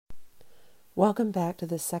Welcome back to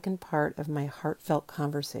the second part of my heartfelt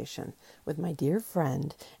conversation with my dear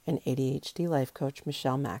friend and ADHD life coach,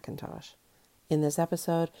 Michelle McIntosh. In this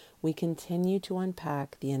episode, we continue to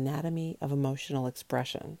unpack the anatomy of emotional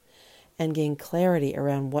expression and gain clarity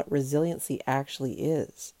around what resiliency actually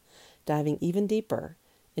is, diving even deeper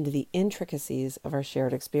into the intricacies of our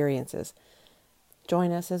shared experiences.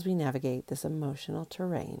 Join us as we navigate this emotional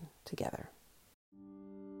terrain together.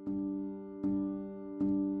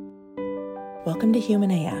 Welcome to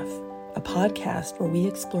Human AF, a podcast where we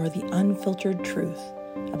explore the unfiltered truth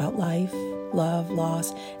about life, love,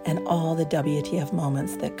 loss, and all the WTF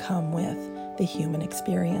moments that come with the human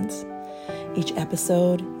experience. Each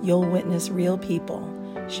episode, you'll witness real people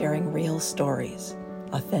sharing real stories,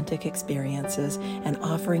 authentic experiences, and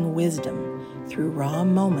offering wisdom through raw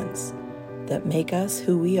moments that make us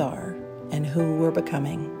who we are and who we're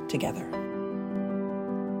becoming together.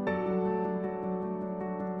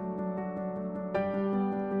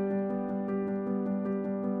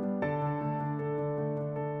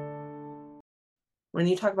 When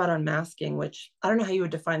you talk about unmasking, which I don't know how you would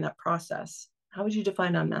define that process, how would you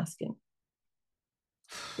define unmasking?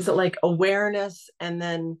 Is it like awareness and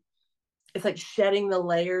then it's like shedding the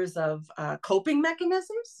layers of coping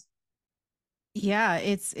mechanisms? Yeah,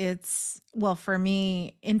 it's well, for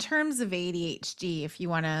me, in terms of ADHD, if you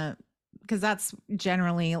want to, because that's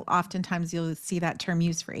generally oftentimes you'll see that term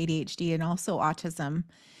used for ADHD and also autism.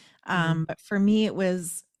 But for me, it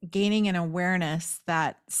was gaining an awareness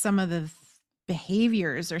that some of the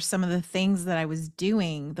behaviors or some of the things that I was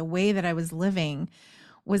doing, the way that I was living,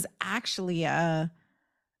 was actually a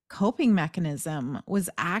coping mechanism, was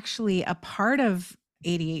actually a part of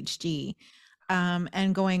ADHD.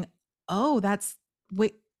 And going, oh, that's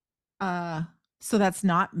wait, so that's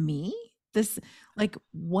not me. This, like,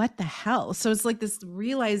 what the hell? So it's like this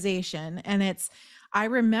realization. And I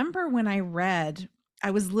remember when I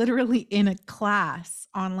was literally in a class,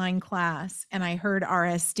 online class, and I heard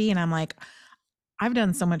RSD, and I'm like, I've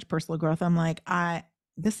done so much personal growth. I'm like,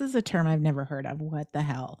 this is a term I've never heard of. What the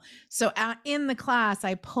hell? So in the class,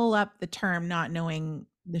 I pull up the term, not knowing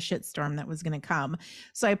the shitstorm that was going to come.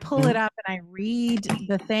 So I pull it up and I read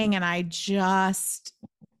the thing, and I'm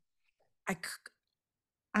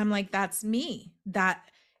like, that's me. That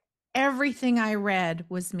everything I read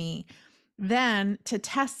was me. Then, to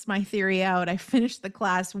test my theory out, I finished the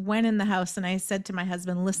class, went in the house, and I said to my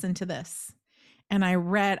husband, listen to this. And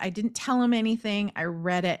I didn't tell him anything. I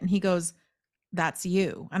read it, and he goes, that's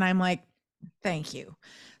you. And I'm like, thank you.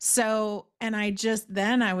 So, and I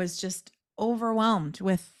was just overwhelmed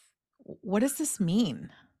with, what does this mean?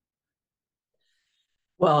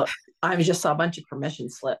 Well, I just saw a bunch of permission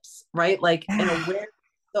slips, right? Like an aware.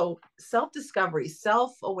 So self-discovery,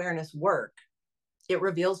 self-awareness work, it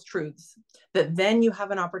reveals truths that then you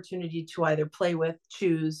have an opportunity to either play with,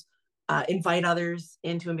 choose, invite others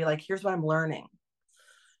into and be like, here's what I'm learning.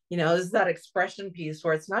 This is that expression piece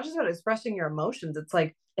where it's not just about expressing your emotions. It's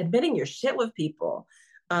like admitting your shit with people,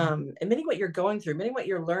 admitting what you're going through, admitting what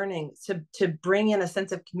you're learning to bring in a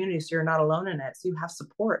sense of community so you're not alone in it. So you have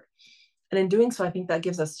support. And in doing so, I think that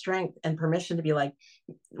gives us strength and permission to be like,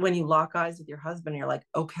 when you lock eyes with your husband, you're like,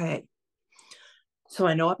 okay, so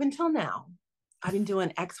I know up until now, I've been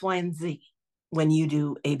doing X, Y, and Z when you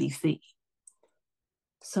do ABC.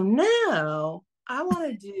 So now I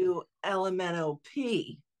want to do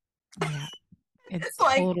LMNOP. Yeah, it's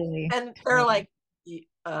Like, totally, and they're like,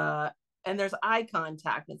 and there's eye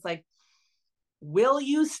contact. It's like, will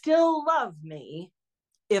you still love me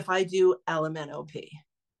if I do LMNOP?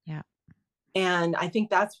 yeah. And I think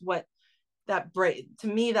that's what to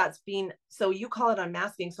me, that's being, so you call it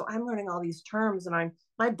unmasking. So I'm learning all these terms and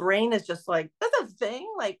my brain is just like, that's a thing.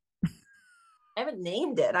 Like, I haven't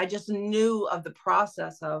named it. I just knew of the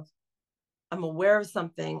process of, I'm aware of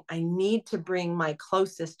something. I need to bring my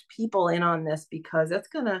closest people in on this because I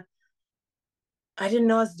didn't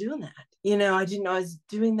know I was doing that. I didn't know I was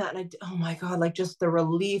doing that. And oh my God, like just the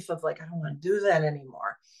relief of like, I don't want to do that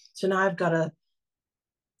anymore. So now I've got to,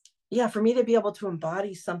 for me to be able to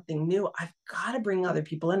embody something new, I've got to bring other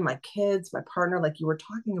people in, my kids, my partner, like you were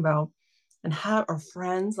talking about, and have our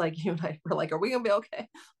friends like you and I were like, are we going to be okay?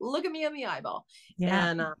 Look at me in the eyeball. Yeah.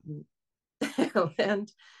 And,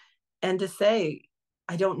 and, and to say,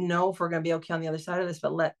 I don't know if we're going to be okay on the other side of this,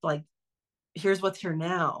 but here's what's here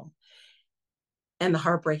now. And the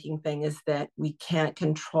heartbreaking thing is that we can't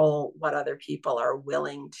control what other people are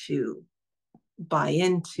willing to buy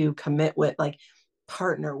into, commit with, like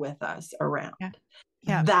partner with us around. Yeah.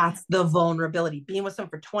 Yeah. That's the vulnerability. Being with someone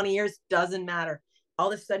for 20 years doesn't matter.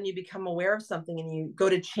 All of a sudden you become aware of something and you go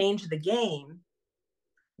to change the game.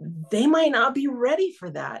 They might not be ready for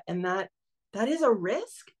that. And that that is a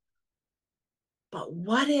risk. But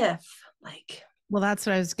what if, like, Well, that's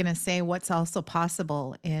what I was going to say. What's also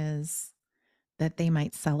possible is that they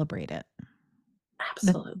might celebrate it. That,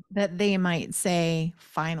 absolutely. that they might say,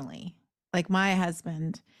 finally, like my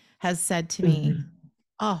husband has said to me, Mhm.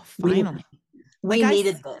 oh, We finally. we Like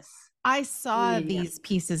needed this. I We saw needed these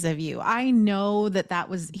pieces of you. I know that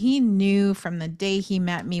was, he knew from the day he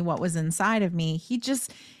met me what was inside of me. He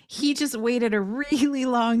just waited a really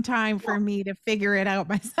long time yeah. for me to figure it out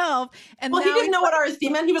myself. And Well, he now didn't he's know what like,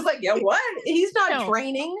 RSP meant. He was like, yeah, what? He's not no,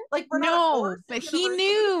 training. Like, we're not a no, course but at he university.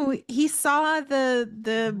 knew, he saw the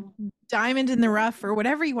Mhm. diamond in the rough or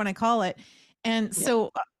whatever you want to call it. And Yeah.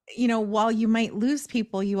 so, while you might lose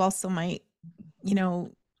people, you also might, you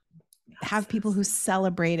know, have people who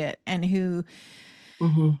celebrate it and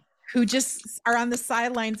Mhm. who just are on the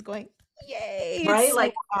sidelines going, yay, it's Right. so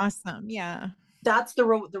Like, awesome. Yeah. that's the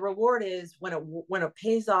reward is when it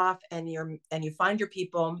pays off and you find your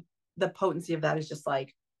people. The potency of that is just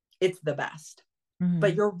like, it's the best.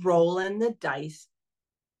 But Mhm. you're rolling the dice.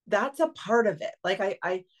 That's a part of it. Like,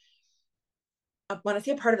 I when I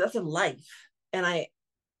say a part of it, that's in life.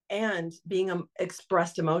 And being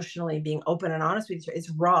expressed emotionally, being open and honest with each other, it's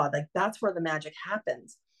raw. Like, that's where the magic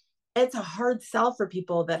happens. It's a hard sell for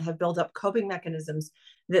people that have built up coping mechanisms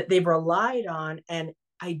that they've relied on and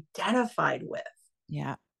identified with.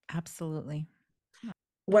 Yeah, absolutely.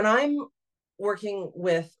 When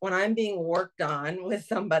when I'm being worked on with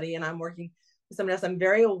somebody and I'm working with somebody else, I'm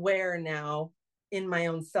very aware now in my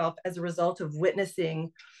own self as a result of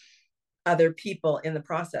witnessing other people in the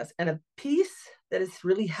process. And a piece that has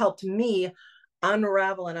really helped me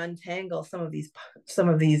unravel and untangle some of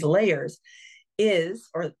these layers is,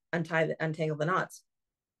 or untangle the knots,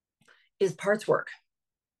 is parts work,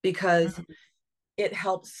 because Mhm. it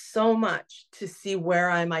helps so much to see where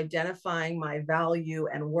I'm identifying my value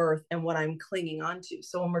and worth and what I'm clinging on to.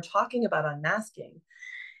 So when we're talking about unmasking,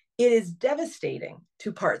 it is devastating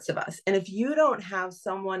to parts of us. And if you don't have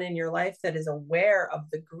someone in your life that is aware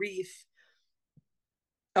of the grief,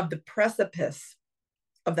 of the precipice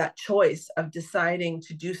of that choice of deciding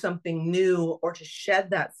to do something new or to shed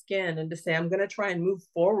that skin and to say, I'm going to try and move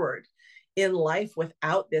forward in life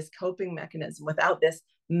without this coping mechanism, without this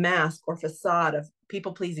mask or facade of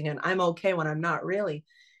people pleasing and I'm okay when I'm not really.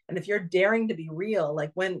 And if you're daring to be real,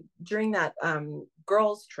 like when during that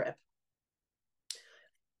girls trip,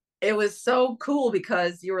 it was so cool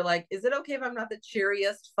because you were like, is it okay if I'm not the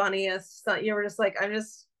cheeriest, funniest? You were just like,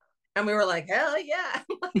 and we were like, hell yeah.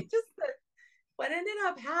 Like, just what ended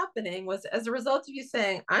up happening was, as a result of you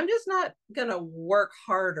saying, I'm just not going to work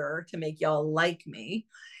harder to make y'all like me,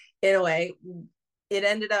 in a way, it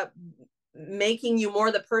ended up making you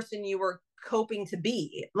more the person you were coping to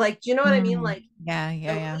be. Like, do you know what I mean? Mm. Like, Yeah, the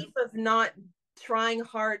yeah, yeah. relief of not trying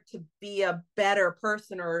hard to be a better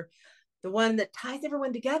person, or the one that ties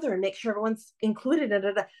everyone together and makes sure everyone's included.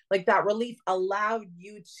 Like, that relief allowed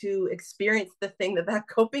you to experience the thing that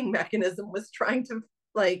coping mechanism was trying to,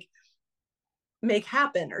 like, make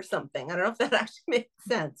happen or something. I don't know if that actually makes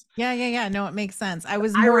sense. Yeah, yeah, yeah. No, it makes sense. I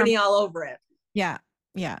was more, Irony all over it. yeah,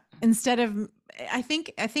 yeah. Instead of, I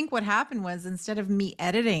think what happened was instead of me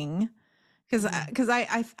editing, because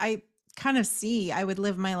I kind of see I would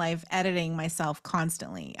live my life editing myself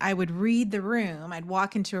constantly. I would read the room. I'd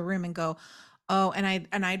walk into a room and go, oh, and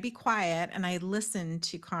I'd be quiet and I'd listen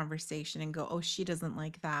to conversation and go, oh, she doesn't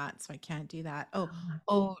like that, so I can't do that.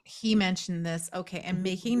 Oh, he mentioned this. Okay, and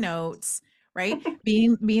making notes, right?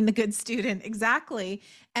 Being the good student, exactly.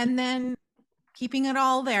 And then keeping it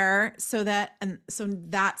all there so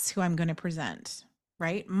that's who I'm going to present,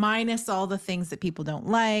 right? Minus all the things that people don't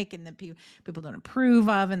like and that people don't approve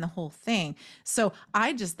of and the whole thing. So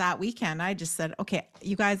that weekend I just said, okay,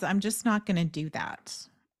 you guys, I'm just not going to do that.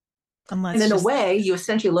 And And let's in a just, way, you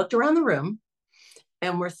essentially looked around the room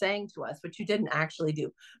and were saying to us, which you didn't actually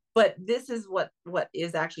do, but this is what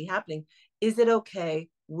is actually happening. Is it okay?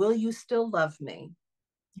 Will you still love me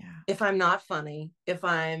yeah, if I'm not funny? If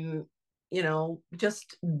I'm,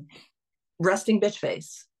 just resting bitch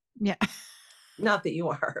face? yeah. Not that you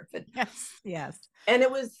are, but Yes, yes. and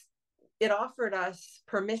it offered us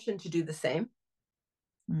permission to do the same,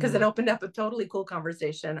 because it Mm. opened up a totally cool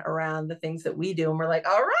conversation around the things that we do. And we're like,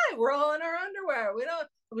 all right, we're all in our underwear.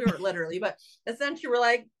 We weren't literally, but essentially we're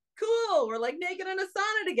like, cool. We're like naked in a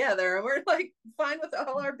sauna together. And we're like fine with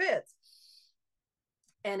all our bits.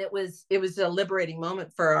 And it was a liberating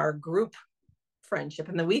moment for our group friendship.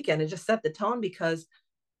 And the weekend, it just set the tone because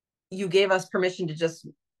you gave us permission to just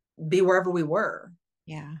be wherever we were.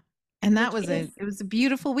 Yeah. And We that was can't. it was a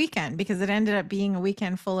beautiful weekend because it ended up being a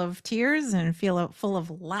weekend full of tears and full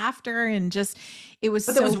of laughter and just it was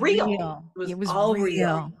But that so was real. real. It was It was all real.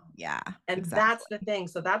 real. Yeah, And that's the exactly. thing.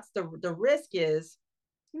 So that's the risk is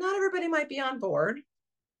not everybody might be on board.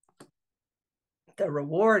 The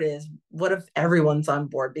reward is what if everyone's on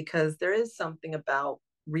board? Because there is something about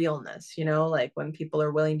realness, like when people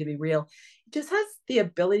are willing to be real, it just has the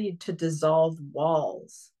ability to dissolve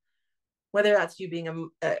walls. Whether that's you being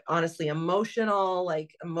honestly emotional,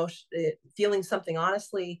 like feeling something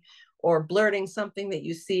honestly, or blurting something that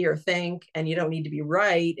you see or think, and you don't need to be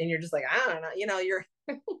right, and you're just like, I don't know, you're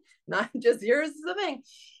not just yours is the thing.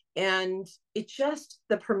 And it just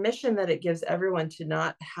the permission that it gives everyone to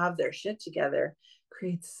not have their shit together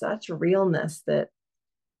creates such realness that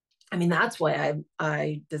I mean that's why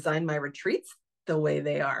I design my retreats the way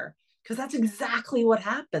they are, because that's exactly what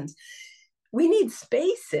happens. We need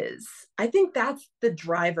spaces. I think that's the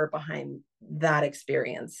driver behind that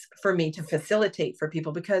experience for me to facilitate for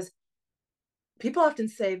people, because people often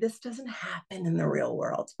say this doesn't happen in the real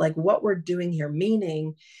world. Like what we're doing here,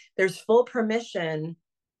 meaning there's full permission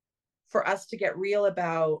for us to get real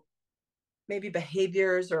about maybe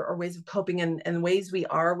behaviors or ways of coping and ways we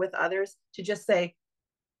are with others, to just say,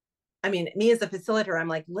 I mean, me as a facilitator, I'm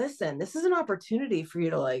like, listen, this is an opportunity for you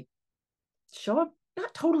to like show up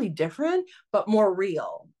not totally different, but more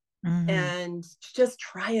real, Mhm. and just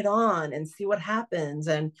try it on and see what happens,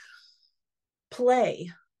 and play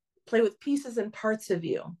with pieces and parts of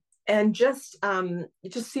you, and just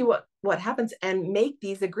see what happens, and make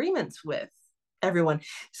these agreements with everyone.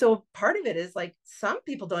 So part of it is like some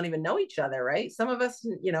people don't even know each other, right? Some of us,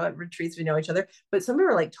 at retreats we know each other, but some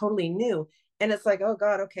people are like totally new, and it's like, oh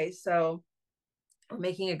god, okay, so we're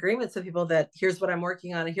making agreements with people that here's what I'm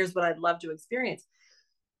working on and here's what I'd love to experience.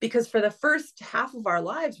 Because for the first half of our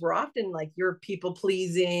lives, we're often like, you're people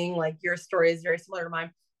pleasing, like your story is very similar to mine,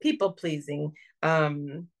 people pleasing,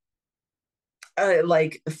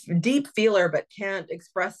 like deep feeler, but can't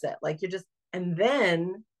express it. Like you're just, and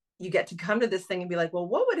then you get to come to this thing and be like, well,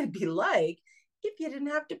 what would it be like if you didn't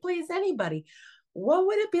have to please anybody? What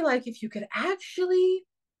would it be like if you could actually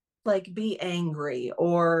like be angry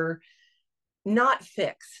or not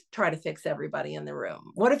try to fix everybody in the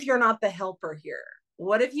room? What if you're not the helper here?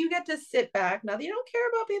 What if you get to sit back, now that you don't care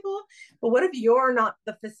about people, but what if you're not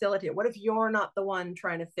the facilitator? What if you're not the one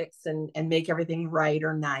trying to fix and make everything right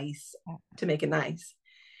or nice to make it nice?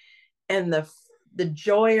 And the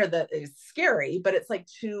joy, or the is scary, but it's like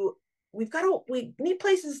we need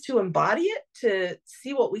places to embody it, to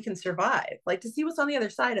see what we can survive, like to see what's on the other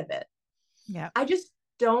side of it. Yeah. I just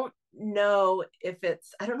don't know if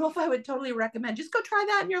I don't know if I would totally recommend, just go try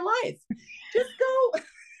that in your life. Just go,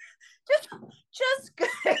 just, just go,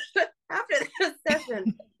 after this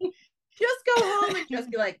session, just go home and just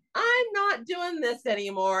be like, I'm not doing this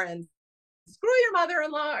anymore. And screw your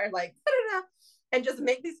mother-in-law, or like, and just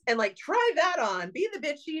make these, and like, try that on, be the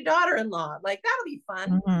bitchy daughter-in-law. Like, that'll be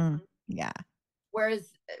fun. Mhm. Yeah.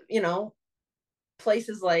 Whereas,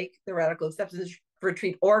 places like the Radical Acceptance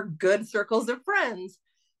Retreat or good circles of friends,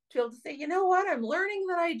 to be able to say, you know what, I'm learning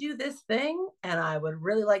that I do this thing and I would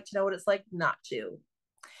really like to know what it's like not to.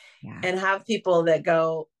 Yeah. And have people that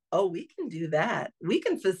go, oh, we can do that. We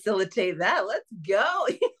can facilitate that. Let's go.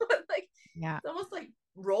 Like Yeah. it's almost like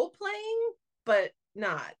role playing, but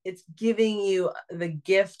not. It's giving you the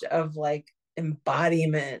gift of like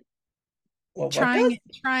embodiment. Well, what does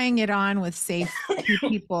Trying it on with safe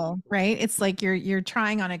people, right? It's like you're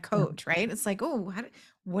trying on a coat, right? It's like, oh,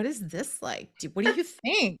 what is this like? What do you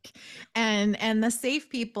think? And the safe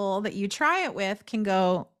people that you try it with can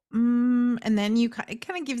go, and then it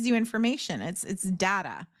kind of gives you information. It's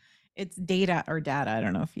data. It's data or data. I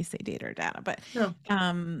don't know if you say data or data, but no?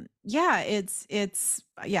 yeah,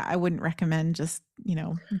 yeah, I wouldn't recommend just,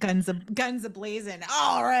 guns a blazing.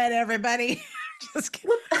 All right, everybody. Just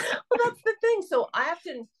kidding. Well, that's the thing. So I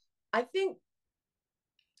think,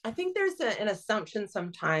 there's an assumption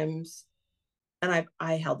sometimes, and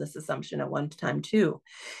I held this assumption at one time too,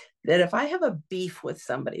 that if I have a beef with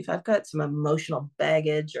somebody, if I've got some emotional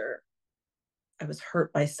baggage, or I was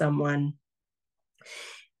hurt by someone,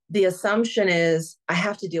 the assumption is I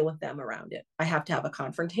have to deal with them around it. I have to have a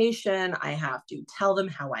confrontation. I have to tell them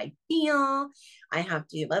how I feel. I have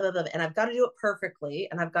to blah, blah, blah, and I've got to do it perfectly.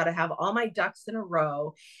 And I've got to have all my ducks in a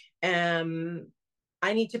row. And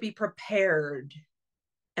I need to be prepared.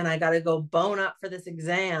 And I got to go bone up for this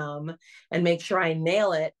exam and make sure I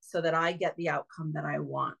nail it so that I get the outcome that I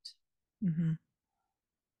want. Mhm.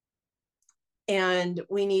 And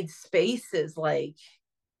we need spaces like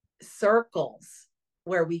circles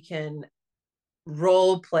where we can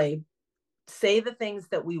role play say the things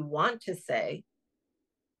that we want to say,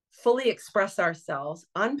 fully express ourselves,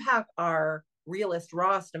 unpack our realest,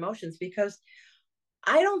 rawest emotions, because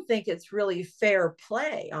I don't think it's really fair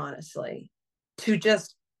play, honestly, to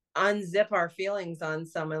just unzip our feelings on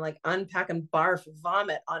someone, like unpack and barf,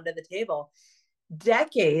 vomit onto the table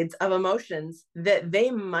decades of emotions that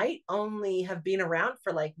they might only have been around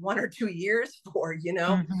for like 1 or 2 years for,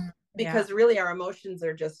 Mm-hmm. Yeah. because really our emotions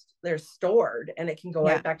are just, they're stored and it can go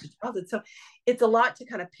Yeah. right back to childhood. So it's a lot to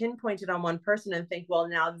kind of pinpoint it on one person and think, well,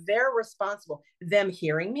 now they're responsible, them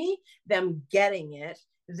hearing me, them getting it,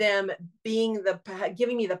 them being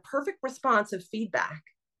giving me the perfect response of feedback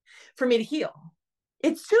for me to heal.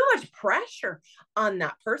 It's too much pressure on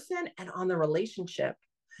that person and on the relationship.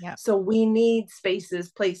 Yeah. So we need spaces,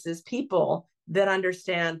 places, people that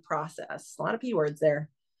understand process. A lot of P words there,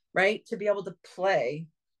 right? To be able to play.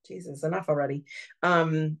 Jesus, enough already.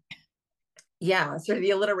 Yeah, sort of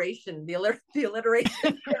the alliteration, the alliteration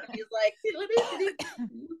is like,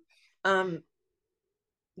 um,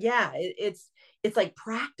 yeah, it's like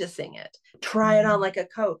practicing it. Try it on like a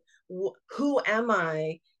coat. Who am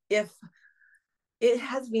I if it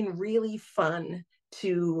has been really fun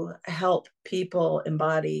to help people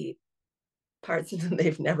embody parts of them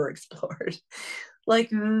they've never explored.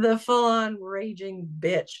 Like the full on raging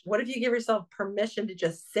bitch. What if you give yourself permission to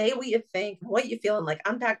just say what you think, what you feel, and like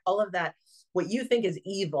unpack all of that? What you think is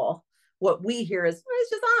evil, what we hear is, it's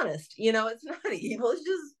just honest. It's not evil, it's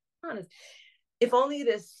just honest. If only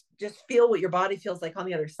to just feel what your body feels like on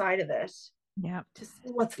the other side of it, Yeah. to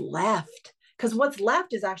see what's left. Because what's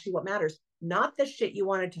left is actually what matters, not the shit you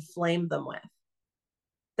wanted to flame them with.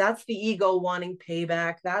 That's the ego wanting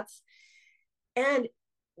payback. And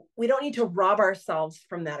we don't need to rob ourselves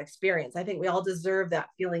from that experience. I think we all deserve that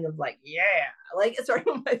feeling of like, yeah, like it's right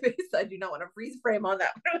on my face. I do not want to freeze frame on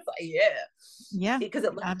that, but it's like, yeah, Yeah. because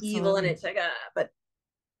it looked evil and Absolutely. it's like, but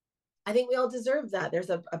I think we all deserve that.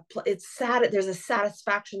 It's sad. There's a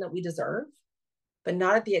satisfaction that we deserve, but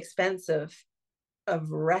not at the expense of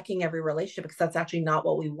wrecking every relationship, because that's actually not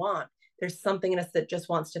what we want. There's something in us that just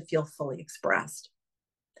wants to feel fully expressed,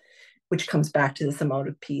 which comes back to this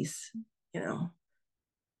emotive piece, you know.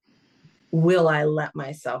 Will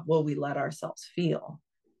we let ourselves feel?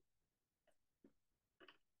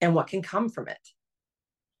 And what can come from it?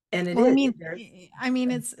 And it Well, I is, mean,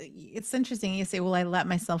 there's, it's interesting you say, "Well, I let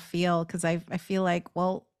myself feel," because I feel like,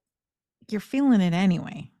 well, you're feeling it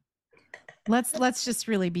anyway. Let's just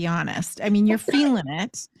really be honest. I mean, you're feeling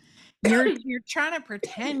it. You're trying to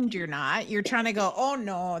pretend you're not. You're trying to go, "Oh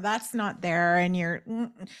no, that's not there," and you're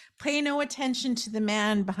pay no attention to the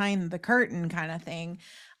man behind the curtain kind of thing.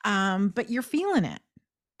 But you're feeling it,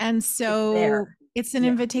 and it's so there. it's an Yeah.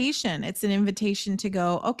 invitation. It's an invitation to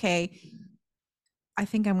go, okay, I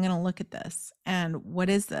think I'm going to look at this. And what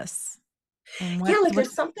is this? And Yeah. Like what,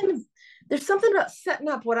 there's something about setting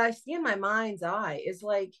up what I see in my mind's eye is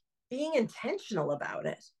like being intentional about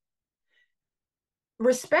it,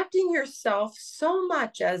 respecting yourself so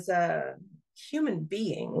much as a human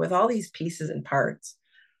being with all these pieces and parts,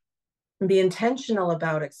 and be intentional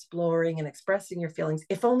about exploring and expressing your feelings,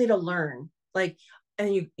 if only to learn. Like,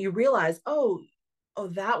 and you realize, oh,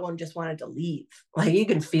 that one just wanted to leave. Like you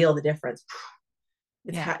can feel the difference.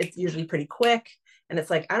 yeah, It's usually pretty quick, and it's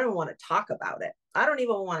like I don't want to talk about it. I don't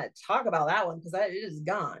even want to talk about that one because it is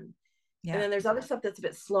gone. And yeah, then there's other stuff that's a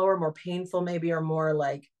bit slower, more painful, maybe, or more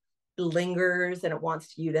like lingers and it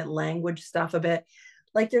wants you to language stuff a bit.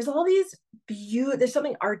 Like there's all these there's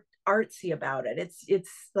something artsy about it. It's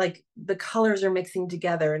like the colors are mixing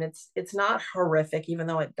together, and it's not horrific, even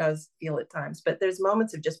though it does feel at times. But there's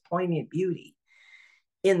moments of just poignant beauty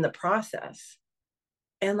in the process,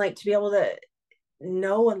 and like to be able to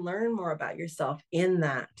know and learn more about yourself in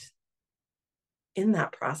that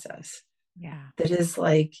process. yeah. That is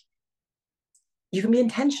like you can be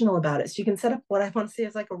intentional about it. So you can set up what I want to see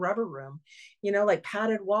as like a rubber room, like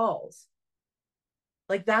padded walls.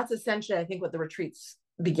 Like that's essentially, I think, what the retreats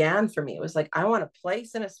began for me. It was like, I want a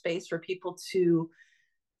place and a space for people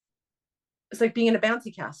it's like being in a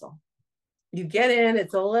bouncy castle. You get in,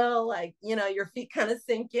 it's a little like, your feet kind of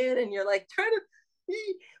sink in and you're like trying to,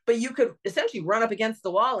 but you could essentially run up against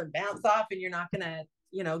the wall and bounce off and you're not going to,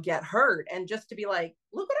 get hurt. And just to be like,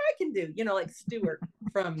 look what I can do, like Stuart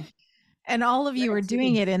from And all of you are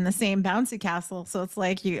doing Resiliency. it in the same bouncy castle. So it's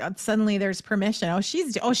like you suddenly there's permission. She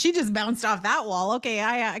just bounced off that wall. Okay,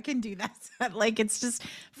 I can do that. Like it's just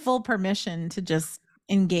full permission to just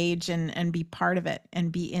engage and be part of it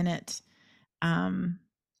and be in it. Um,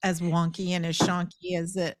 as wonky and as shonky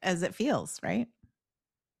as it feels, right?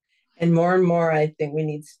 And more, I think we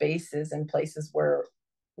need spaces and places where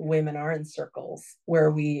women are in circles, where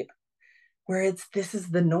we where this is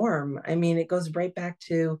the norm. I mean, it goes right back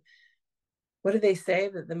to, what do they say,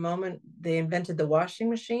 that the moment they invented the washing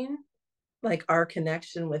machine, like our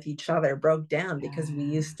connection with each other broke down because we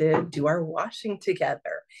Yeah. used to do our washing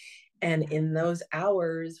together. And Yeah. in those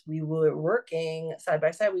hours, we were working side by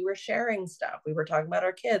side. We were sharing stuff. We were talking about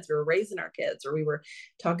our kids. We were raising our kids, or we were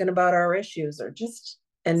talking about our issues, or just,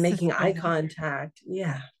 and making eye Sustaining. contact.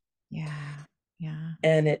 Yeah. Yeah. Yeah.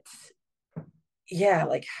 And it's, yeah,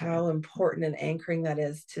 like how important and anchoring that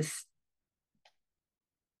is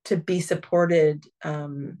to be supported,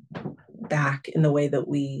 back in the way that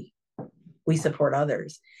we support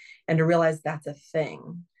others, and to realize that's a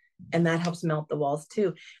thing, and that helps melt the walls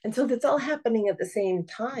too. And so that's all happening at the same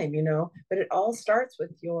time, but it all starts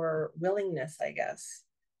with your willingness, I guess.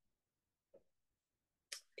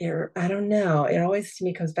 I don't know, it always to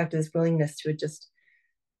me comes back to this willingness to just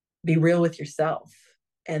be real with yourself,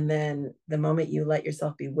 and then the moment you let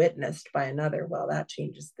yourself be witnessed by another, well, that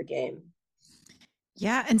changes the game.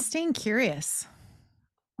 Yeah. And staying curious.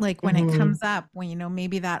 Like when it Mm-hmm. comes up, when,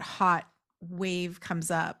 maybe that hot wave comes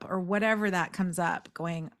up or whatever that comes up,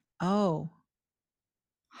 going, oh,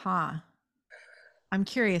 huh. I'm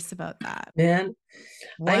curious about that. Man, I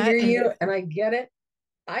What hear is, you and I get it.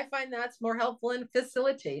 I find that's more helpful in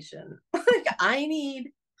facilitation. Like,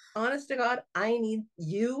 honest to God, I need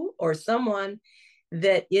you or someone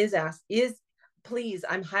that please,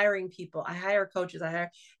 I'm hiring people. I hire coaches. I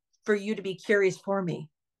hire for you to be curious for me.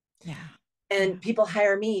 yeah. Yeah. And people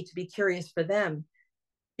hire me to be curious for them,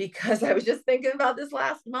 because I was just thinking about this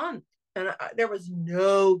last month, and there was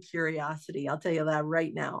no curiosity. I'll tell you that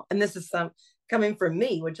right now. And this is some coming from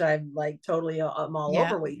me, which I'm like totally, I'm all Yeah.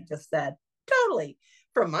 over what you just said. Totally.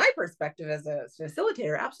 From my perspective as a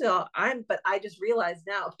facilitator, absolutely. But I just realized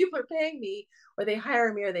now people are paying me, or they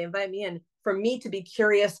hire me, or they invite me in for me to be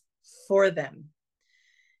curious for them,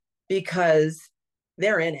 because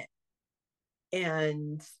they're in it.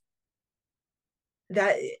 And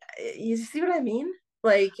that, you see what I mean?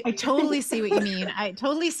 Like, I totally see what you mean. I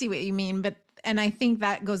totally see what you mean. And I think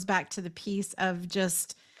that goes back to the piece of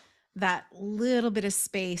just that little bit of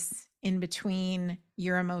space in between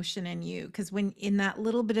your emotion and you. Because when in that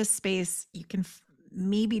little bit of space, you can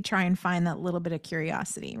maybe try and find that little bit of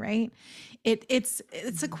curiosity, right? It's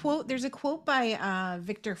a quote. There's a quote by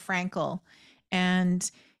Viktor Frankl, and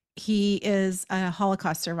he is a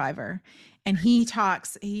Holocaust survivor. And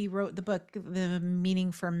he wrote the book, The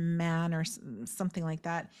Meaning for Man, or something like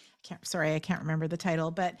that. I can't remember the title,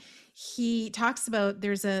 but he talks about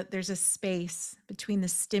there's a space between the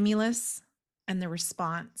stimulus and the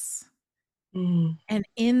response. mm, And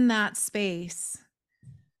in that space,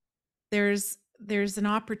 there's an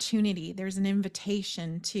opportunity, there's an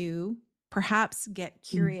invitation to perhaps get mm,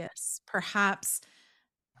 curious, perhaps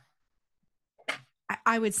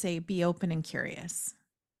I would say be open and curious.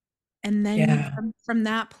 And then yeah. from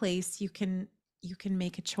that place you can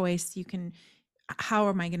make a choice. You can, how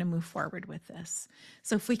am I going to move forward with this?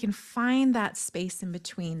 So if we can find that space in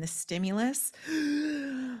between the stimulus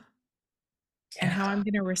and how Yeah. I'm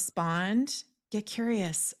going to respond, get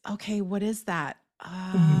curious. Okay, what is that?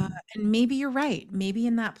 Mm-hmm. And maybe you're right. Maybe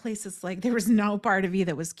in that place, it's like there was no part of you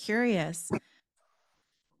that was curious.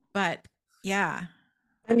 But yeah,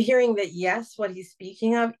 I'm hearing that, yes, what he's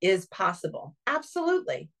speaking of is possible.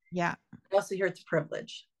 Absolutely. yeah, I also hear it's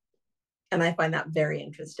privilege. And I find that very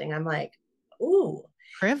interesting. I'm like, ooh.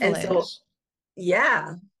 And so, privilege.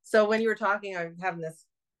 yeah. So when you were talking, I was having this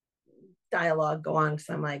dialogue go on, because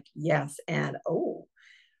I'm like, yes, and oh,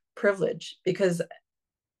 privilege. Because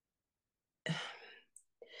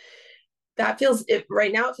that feels it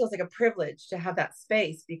right now, it feels like a privilege to have that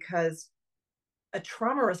space, because a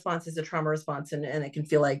trauma response is a trauma response, and it can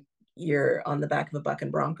feel like you're on the back of a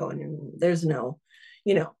bucking bronco, and there's no,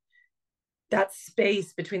 you know, that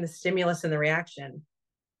space between the stimulus and the reaction.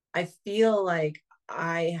 I feel like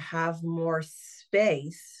I have more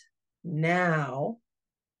space now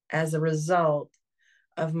as a result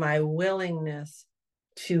of my willingness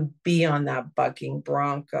to be on that bucking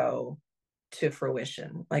bronco to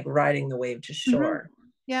fruition, like riding the wave to Hmm. shore.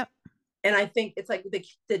 Yep. And I think it's like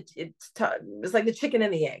it's like the chicken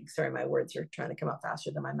and the egg. Sorry, my words are trying to come out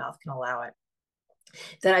faster than my mouth can allow it.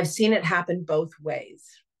 That I've seen it happen both ways.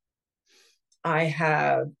 I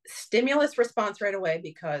have stimulus response right away,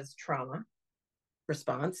 because trauma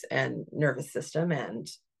response and nervous system, and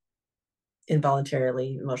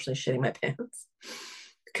involuntarily emotionally shitting my pants,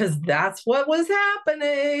 because that's what was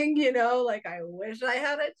happening, like I wish I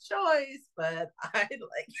had a choice, but I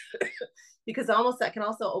like because almost that can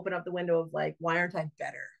also open up the window of like, why aren't I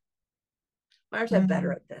better? Why aren't I better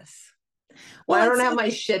Mhm. at this? Why Well, don't it's I have my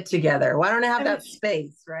shit together? Why don't I have I'm, that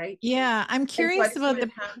space? Right. yeah, I'm And so I've curious seen about it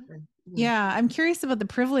the happen. Mhm. yeah, I'm curious about the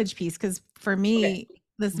privilege piece because for Okay. me,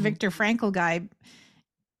 this Mhm. Viktor Frankl guy,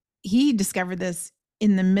 he discovered this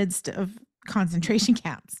in the midst of concentration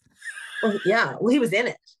camps. Well, yeah. Well, he was in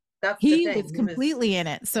it. That's the He thing. was He was completely in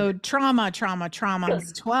it. in So it. trauma.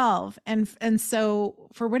 He's 12. And so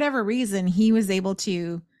for whatever reason, he was able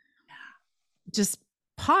to just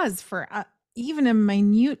pause for even a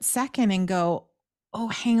minute second and go, oh,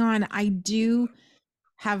 hang on, I do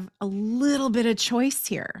have a little bit of choice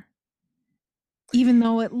here. Even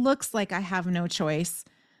though it looks like I have no choice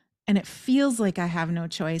and it feels like I have no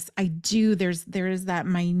choice, there is that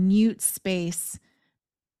minute space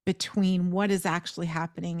between what is actually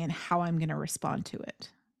happening and how I'm going to respond to it.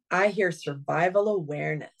 I hear survival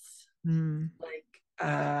awareness. Mm.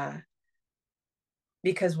 Like,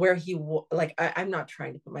 because where like, I'm not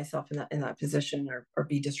trying to put myself in that position or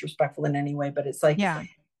be disrespectful in any way, but it's like, Yeah.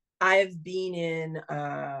 I've been in,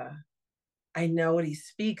 I know what he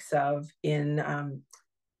speaks of in,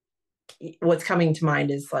 what's coming to mind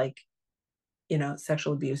is like,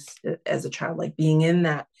 sexual abuse as a child, like being in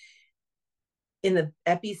the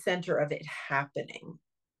epicenter of it happening,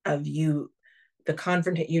 of you, the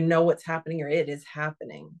confront, what's happening or it is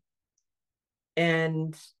happening.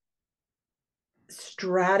 And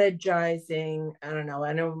strategizing, I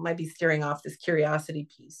know it might be steering off this curiosity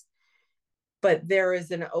piece, but there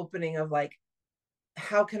is an opening of like,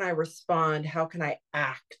 how can I respond? How can I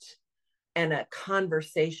act? And a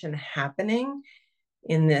conversation happening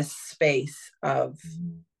in this space of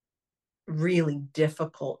really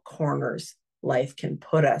difficult corners life can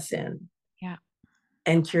put us in. Yeah.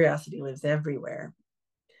 And curiosity lives everywhere.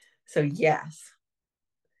 So yes.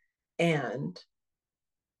 And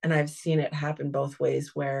I've seen it happen both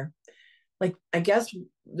ways where, like, I guess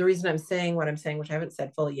the reason I'm saying what I'm saying, which I haven't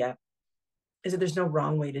said fully yet, is that there's no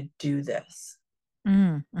wrong way to do this.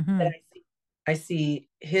 Mm-hmm. That I see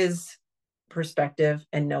his perspective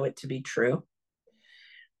and know it to be true.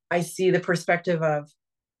 I see the perspective of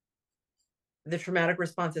the traumatic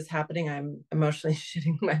response is happening. I'm emotionally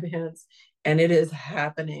shitting my pants and it is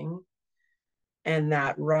happening. And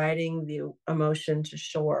that riding the emotion to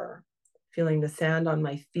shore, feeling the sand on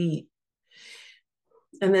my feet,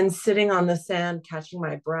 and then sitting on the sand, catching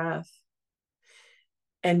my breath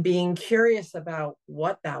and being curious about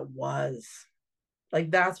what that was.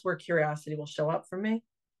 Like, that's where curiosity will show up for me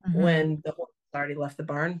Mm-hmm. when the horse already left the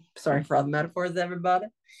barn. Sorry for all the metaphors, everybody,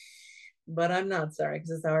 but I'm not sorry because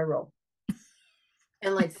it's how I roll.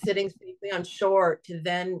 And like sitting safely on shore to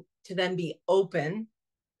then be open,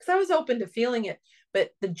 because I was open to feeling it,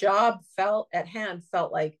 but the job felt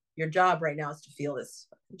like your job right now is to feel this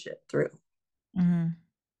shit through. Mm-hmm.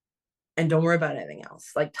 And don't worry about anything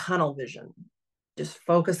else, like tunnel vision. Just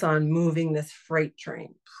focus on moving this freight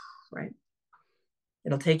train, right?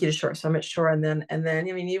 It'll take you to shore. So I'm at shore, and then I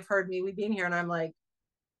mean, you've heard me, we've been here, and I'm like,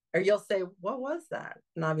 or you'll say, what was that?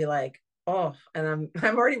 And I'll be like, oh, and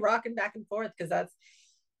I'm already rocking back and forth because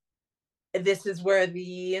this is where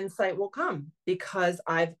the insight will come, because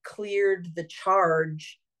I've cleared the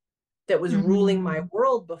charge that was ruling my Mm-hmm.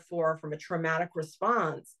 world before from a traumatic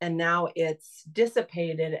response, and now it's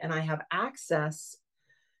dissipated and I have access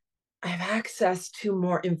to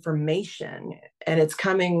more information, and it's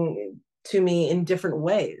coming to me in different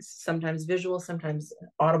ways, sometimes visual, sometimes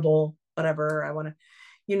audible, whatever I want to,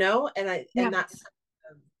 and I Yeah. and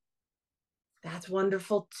that's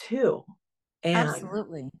wonderful too. And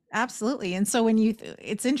Absolutely. Absolutely. And so when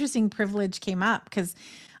it's interesting, privilege came up because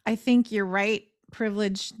I think you're right,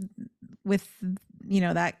 privilege with,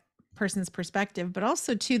 that person's perspective, but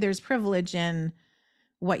also too, there's privilege in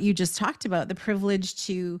what you just talked about, the privilege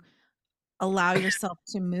to allow yourself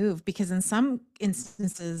to move, because in some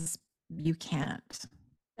instances you can't.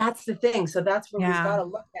 that's the thing. So that's where we've got Yeah. to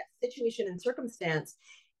look at situation and circumstance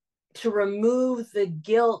to remove the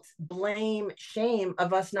guilt, blame, shame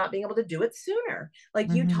of us not being able to do it sooner.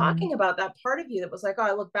 Like you Mm-hmm. talking about that part of you that was like, oh,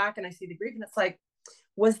 I look back and I see the grief, and it's like,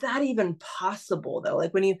 was that even possible though?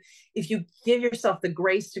 Like if you give yourself the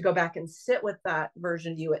grace to go back and sit with that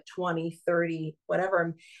version of you at 20, 30,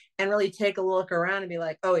 whatever, and really take a look around and be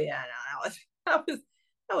like, oh yeah, no, that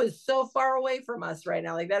was so far away from us right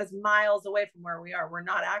now. Like that is miles away from where we are. We're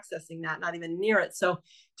not accessing that, not even near it. So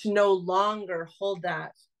to no longer hold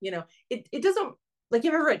that, it doesn't, like,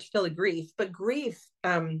 you've ever feel grief, but grief,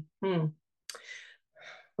 we're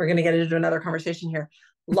going to get into another conversation here.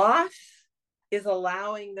 Loss is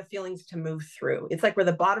allowing the feelings to move through. It's like where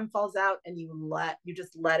the bottom falls out and you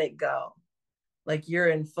just let it go. Like you're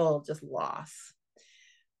in full just loss.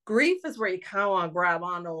 Grief is where you kind of want to grab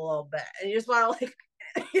on a little bit and you just want to like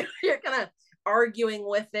You're kind of arguing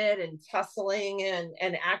with it and tussling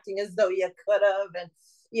and acting as though you could have. And,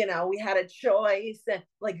 we had a choice. And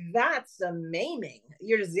like, that's a maiming.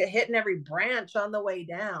 You're just hitting every branch on the way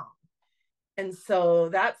down. And so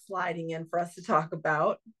that's sliding in for us to talk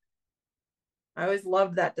about. I always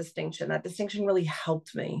loved that distinction. That distinction really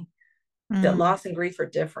helped me, that loss and grief are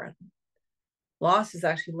different. Loss is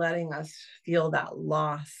actually letting us feel that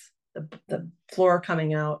loss, the floor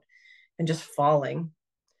coming out and just falling.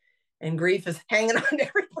 And grief is hanging on to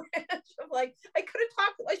every branch of like, I could have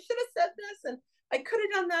talked, I should have said this, and I could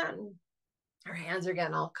have done that. And our hands are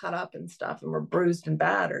getting all cut up and stuff, and we're bruised and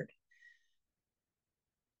battered.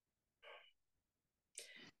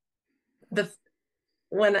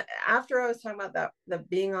 After I was talking about that, the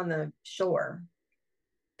being on the shore,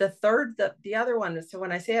 the other one is, so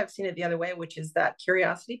when I say I've seen it the other way, which is that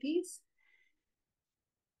curiosity piece,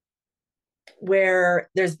 where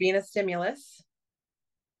there's been a stimulus,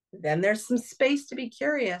 then there's some space to be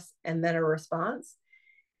curious, and then a response.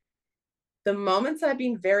 The moments I've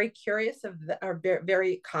been very curious or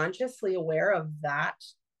very consciously aware of that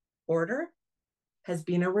order has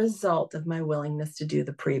been a result of my willingness to do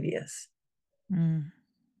the previous.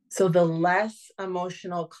 So the less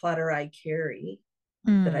emotional clutter I carry,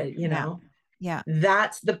 that I,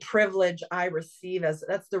 that's the privilege I receive,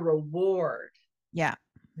 that's the reward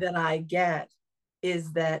that I get,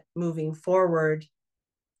 is that moving forward,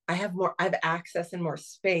 I have access and more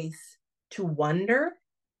space to wonder.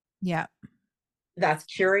 That's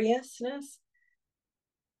curiousness,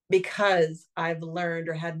 because I've learned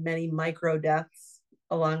or had many micro deaths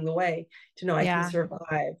along the way to know I can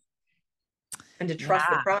survive, and to trust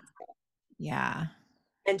the process.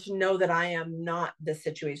 And to know that I am not the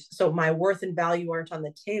situation. So my worth and value aren't on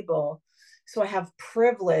the table. So I have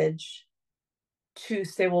privilege to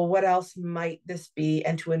say, well, what else might this be?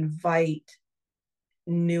 And to invite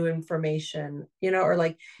new information, or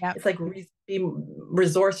like, it's like be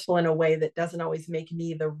resourceful in a way that doesn't always make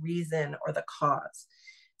me the reason or the cause.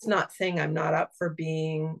 It's not saying I'm not up for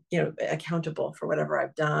being, accountable for whatever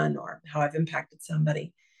I've done or how I've impacted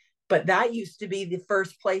somebody. But that used to be the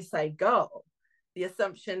first place I'd go. The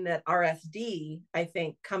assumption that RSD, I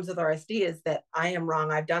think, comes with RSD is that I am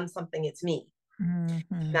wrong. I've done something. It's me.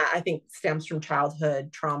 That, I think, stems from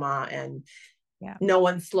childhood trauma, and no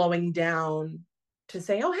one's slowing down to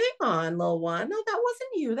say, oh, hang on, little one. No, that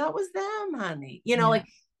wasn't you. That was them, honey. Like,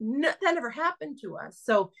 that never happened to us.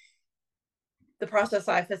 So the process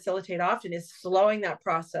I facilitate often is slowing that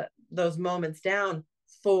process, those moments down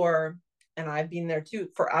and I've been there too,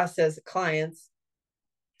 for us as clients,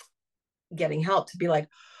 getting help to be like,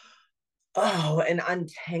 oh, and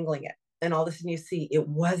untangling it. And all of a sudden you see it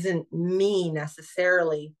wasn't me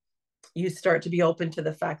necessarily. You start to be open to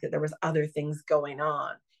the fact that there was other things going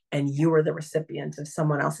on, and you were the recipient of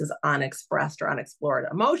someone else's unexpressed or unexplored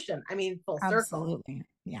emotion. I mean, full circle. Absolutely.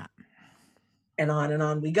 Yeah. And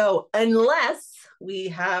on we go, unless we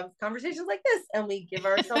have conversations like this and we give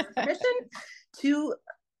ourselves permission to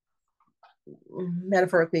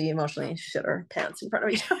metaphorically, emotionally shit our pants in front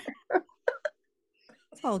of each other.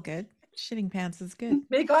 It's all good. Shitting pants is good.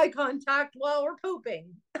 Make eye contact while we're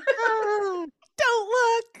pooping. Oh, don't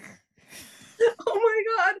look. Oh my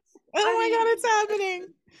God. God, it's happening.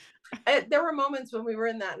 There were moments when we were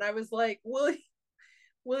in that, and I was like, will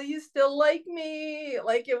you still like me?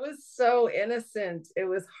 Like, it was so innocent. It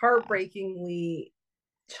was heartbreakingly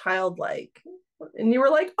childlike. And you were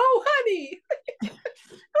like, oh, honey.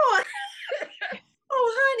 oh,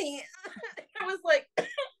 honey. I was like,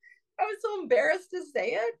 I was so embarrassed to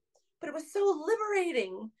say it, but it was so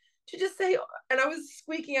liberating to just say, and I was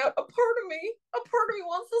squeaking out, a part of me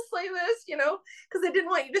wants to say this, because I didn't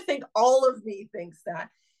want you to think all of me thinks that.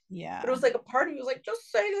 Yeah. But it was like a part of me was like,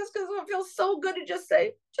 just say this, because it feels so good to just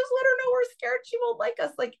say, just let her know we're scared she won't like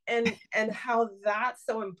us. Like, and how that's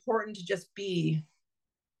so important to just be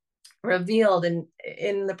revealed. And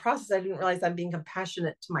in the process, I didn't realize I'm being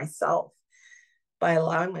compassionate to myself by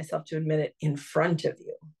allowing myself to admit it in front of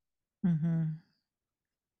you.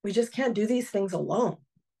 We just can't do these things alone.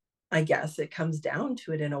 I guess it comes down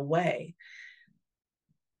to it in a way.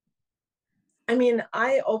 I mean,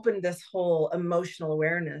 I opened this whole emotional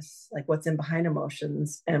awareness, like what's in behind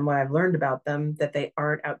emotions and what I've learned about them, that they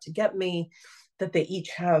aren't out to get me, that they each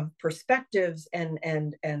have perspectives and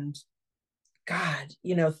God,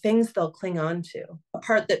 things they'll cling on to. A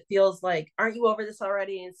part that feels like, aren't you over this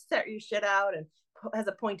already? And set your shit out and has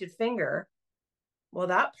a pointed finger. Well,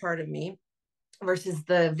 that part of me versus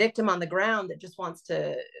the victim on the ground that just wants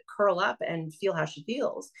to curl up and feel how she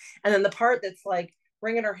feels. And then the part that's like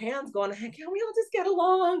wringing her hands going, hey, can we all just get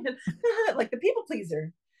along? And like the people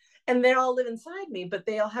pleaser. and they all live inside me, but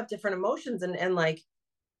they all have different emotions. And like,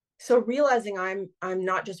 so realizing I'm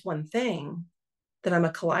not just one thing, that I'm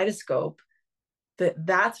a kaleidoscope,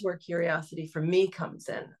 that's where curiosity for me comes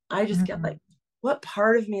in. I just get like, what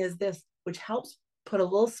part of me is this, which helps put a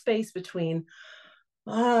little space between,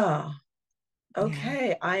 ah, okay,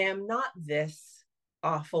 Yeah. I am not this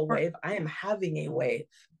awful Or wave. I am having a wave.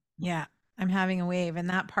 yeah, I'm having a wave, and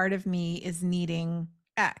that part of me is needing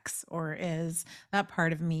X, or is that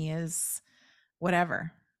part of me is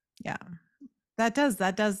whatever. Yeah. That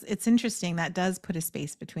does, it's interesting. That does put a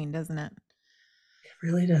space between, doesn't it? It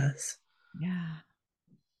really does. Yeah.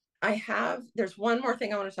 There's one more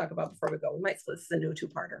thing I want to talk about before we go. We might split this into a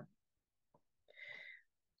two-parter.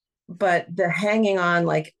 But the hanging on,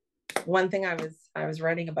 like, one thing I was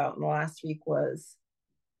writing about in the last week was,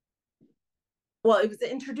 well, it was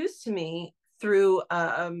introduced to me through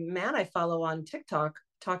a man I follow on TikTok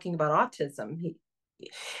talking about autism.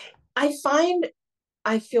 I find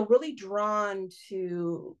I feel really drawn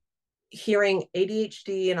to hearing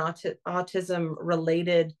ADHD and autism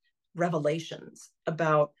related revelations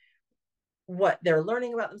about what they're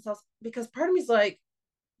learning about themselves, because part of me is like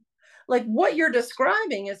what you're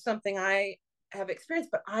describing is something I have experienced,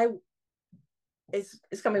 but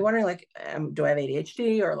it's got me wondering, like, do I have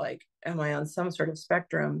ADHD, or like, am I on some sort of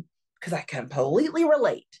spectrum? Because I completely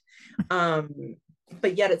relate. Um,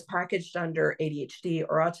 but yet it's packaged under ADHD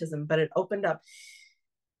or autism. But it opened up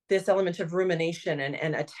this element of rumination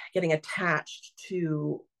and getting attached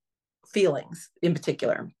to feelings in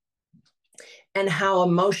particular, and how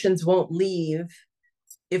emotions won't leave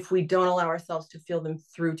if we don't allow ourselves to feel them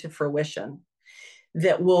through to fruition.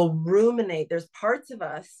 That will ruminate. There's parts of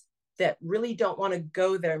us that really don't want to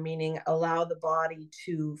go there, meaning allow the body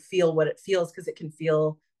to feel what it feels, because it can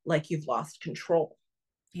feel like you've lost control.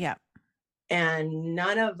 Yeah. And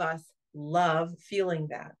none of us love feeling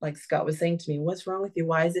that. Like Scott was saying to me, what's wrong with you?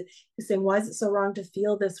 Why is it, he's saying, why is it so wrong to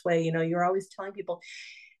feel this way? You know, you're always telling people.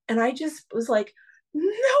 And I just was like,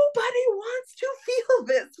 nobody wants to feel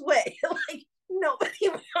this way. Like, nobody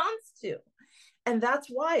wants to. And that's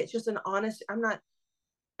why it's just an honest, I'm not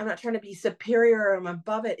trying to be superior, or I'm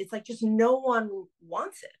above it. It's like, just no one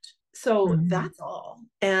wants it. So that's all.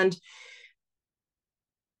 And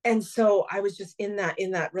so I was just in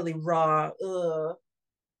that really raw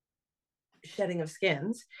shedding of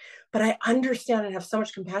skins. But I understand and have so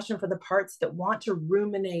much compassion for the parts that want to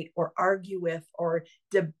ruminate or argue with or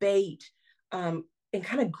debate, and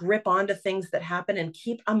kind of grip onto things that happen and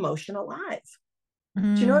keep emotion alive.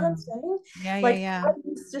 Do you know what I'm Mm. saying? Yeah, yeah, Like, I yeah.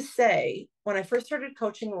 used to say, when I first started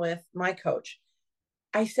coaching with my coach,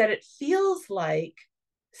 I said, it feels like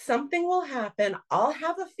something will happen. I'll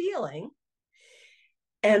have a feeling,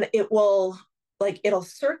 and it will, like, it'll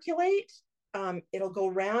circulate. It'll go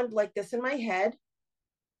around like this in my head.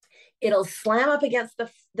 It'll slam up against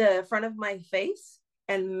the front of my face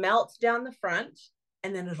and melt down the front.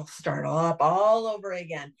 And then it'll start up all over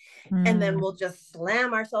again. And then Mm. we'll just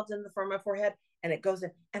slam ourselves in the front of my forehead, and it goes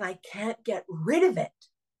in, and I can't get rid of it.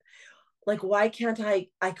 Like, why can't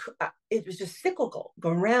it was just cyclical,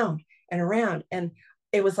 going around and around. And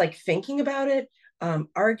it was like thinking about it,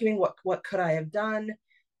 arguing what could I have done.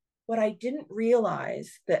 What I didn't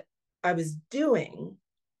realize that I was doing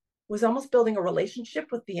was almost building a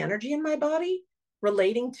relationship with the energy in my body,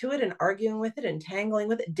 relating to it and arguing with it, entangling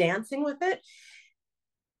with it, dancing with it,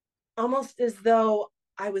 almost as though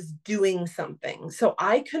I was doing something. So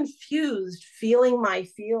I confused feeling my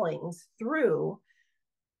feelings through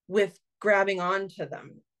with grabbing onto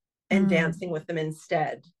them and Mm. dancing with them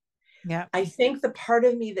instead. Yeah. I think the part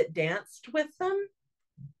of me that danced with them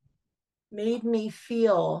made me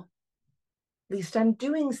feel, at least I'm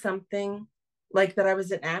doing something, like that I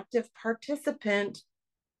was an active participant.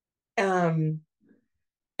 Um,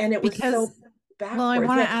 and it was Because, so well, I backwards.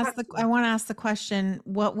 want Yeah, to ask talk the to I me. want to ask the question,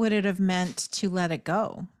 what would it have meant to let it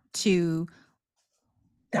go? To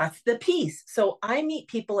That's the piece. So I meet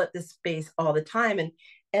people at this space all the time, and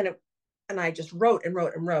it, and I just wrote and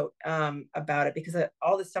wrote and wrote, about it, because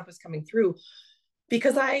all this stuff was coming through,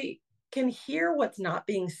 because I can hear what's not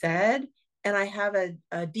being said, and I have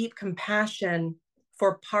a deep compassion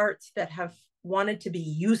for parts that have wanted to be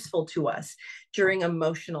useful to us during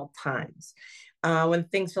emotional times. When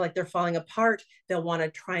things feel like they're falling apart, they'll want to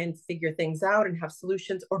try and figure things out and have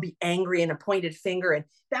solutions, or be angry and a pointed finger, and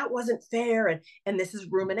that wasn't fair. And this is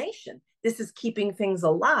rumination. This is keeping things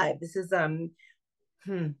alive. This is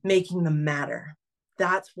making them matter.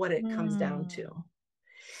 That's what it comes down Mm. to.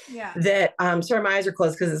 Yeah. That sorry, my eyes are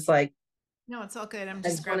closed because it's like, No, it's all good. I'm I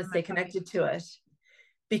just just want to grabbing my stay coffee. connected to it,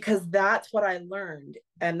 because that's what I learned.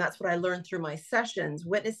 And that's what I learned through my sessions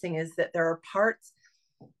witnessing, is that there are parts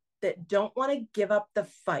that don't want to give up the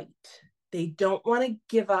fight. They don't want to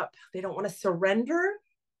give up. They don't want to surrender.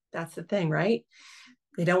 That's the thing, right?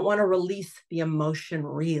 They don't want to release the emotion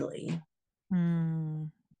really.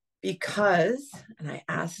 Because, and I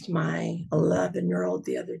asked my 11-year-old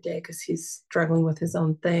the other day, because he's struggling with his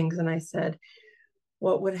own things. And I said,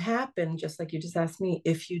 what would happen, just like you just asked me,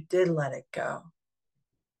 if you did let it go?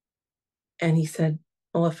 And he said,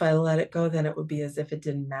 well, if I let it go, then it would be as if it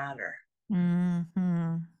didn't matter.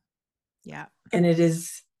 Yeah. And it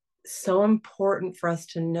is so important for us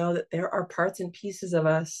to know that there are parts and pieces of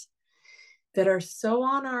us that are so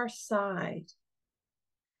on our side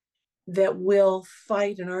that will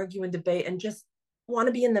fight and argue and debate and just want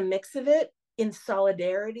to be in the mix of it, in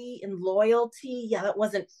solidarity, in loyalty. Yeah, that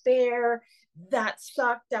wasn't fair. That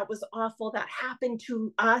sucked. That was awful. That happened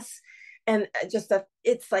to us. And just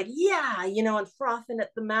it's like, yeah, and frothing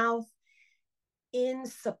at the mouth in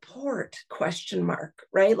support, question mark,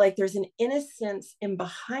 right? Like there's an innocence in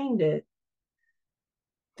behind it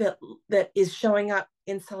that is showing up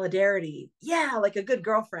in solidarity. Yeah, like a good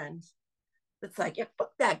girlfriend that's like, yeah,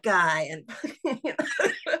 fuck that guy, and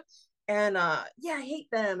and yeah, I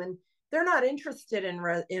hate them, and they're not interested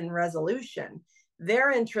in resolution.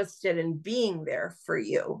 They're interested in being there for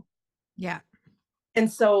you. Yeah.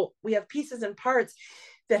 And so we have pieces and parts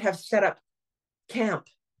that have set up camp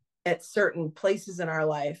at certain places in our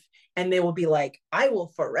life, and they will be like, I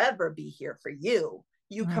will forever be here for you.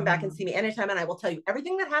 You come back and see me anytime, and I will tell you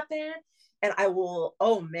everything that happened. And I will,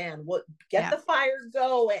 oh man, we'll get the fire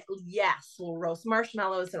going. Yes, we'll roast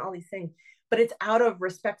marshmallows and all these things. But it's out of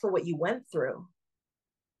respect for what you went through.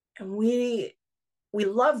 And we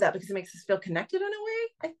love that because it makes us feel connected in a way,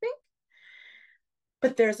 I think.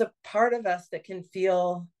 But there's a part of us that can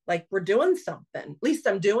feel like we're doing something. At least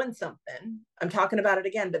I'm doing something. I'm talking about it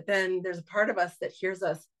again. But then there's a part of us that hears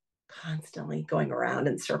us constantly going around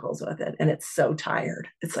in circles with it. And it's so tired.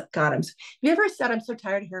 It's like, God, have you ever said, I'm so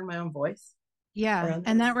tired of hearing my own voice? Yeah.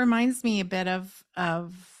 And that reminds me a bit of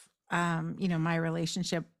my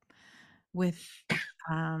relationship with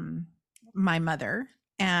my mother.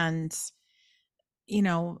 And,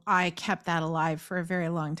 I kept that alive for a very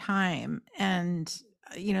long time. And,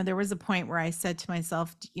 there was a point where I said to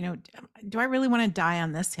myself, do I really want to die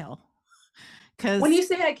on this hill? Because when you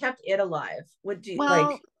say I kept it alive, what do you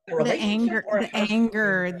like? The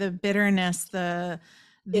anger, the bitterness, it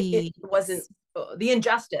wasn't the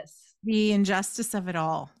injustice of it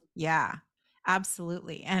all. Yeah,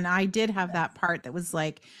 absolutely. And I did have that part that was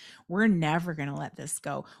like, we're never going to let this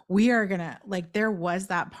go. We are going to, like, there was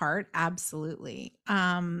that part. Absolutely.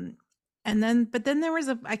 But then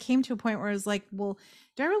I came to a point where I was like, well,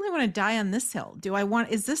 do I really want to die on this hill?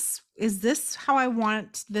 Is this how I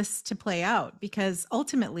want this to play out? Because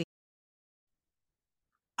ultimately,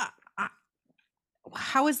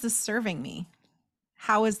 how is this serving me?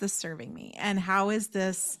 How is this serving me? And how is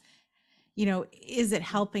this, is it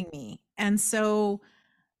helping me? And so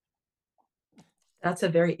that's a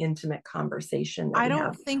very intimate conversation. I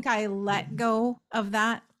don't think I let go of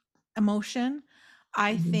that emotion.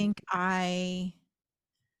 I think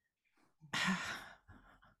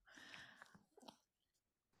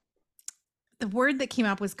the word that came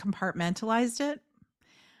up was compartmentalized it.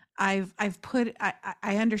 I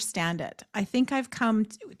understand it. I think I've come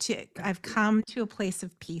to a place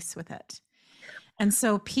of peace with it. And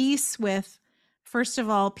so first of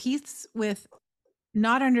all, peace with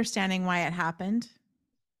not understanding why it happened,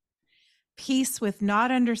 peace with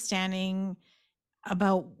not understanding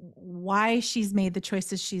about why she's made the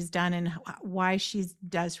choices she's done and why she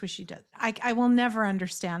does what she does. I will never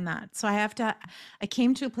understand that. So I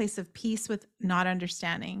came to a place of peace with not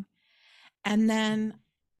understanding. And then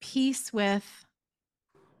peace with,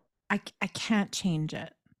 I can't change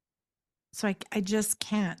it. So I just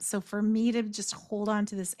can't. So for me to just hold on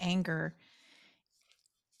to this anger,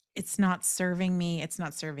 it's not serving me. It's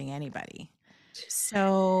not serving anybody.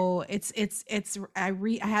 So I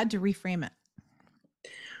had to reframe it.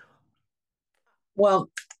 Well,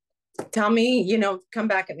 tell me, come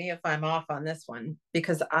back at me if I'm off on this one,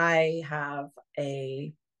 because I have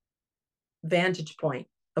a vantage point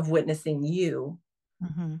of witnessing you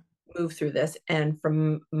move through this. And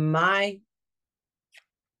from my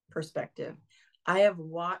perspective, I have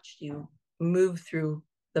watched you move through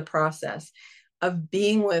the process of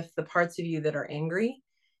being with the parts of you that are angry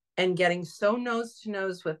and getting so nose to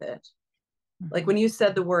nose with it. Like when you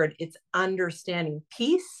said the word, it's understanding.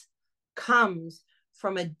 Peace comes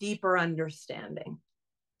from a deeper understanding.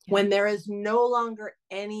 Yeah. When there is no longer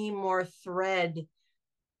any more thread,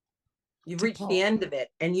 you've reached the end of it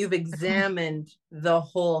and you've examined the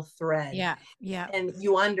whole thread. Yeah. Yeah. And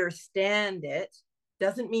you understand it.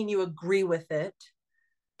 Doesn't mean you agree with it.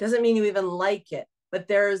 Doesn't mean you even like it, but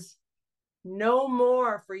there's no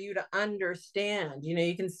more for you to understand.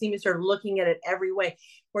 You can see me sort of looking at it every way,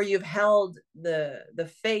 where you've held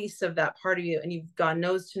the face of that part of you and you've gone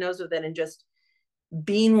nose to nose with it and just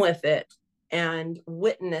been with it and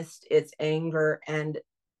witnessed its anger and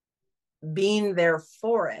being there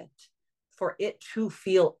for it to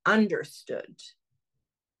feel understood,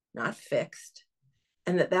 not fixed.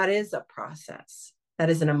 And that is a process. That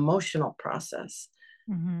is an emotional process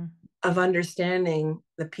of understanding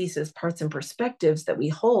the pieces, parts, and perspectives that we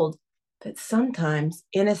hold that sometimes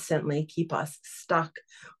innocently keep us stuck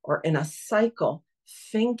or in a cycle,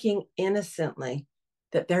 thinking innocently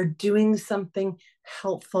that they're doing something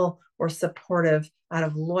helpful or supportive out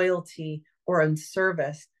of loyalty or in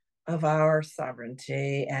service of our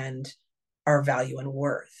sovereignty and our value and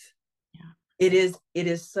worth. Yeah. It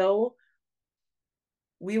is so.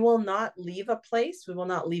 We will not leave a place. We will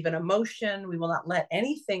not leave an emotion. We will not let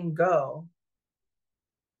anything go.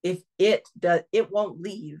 If it does, it won't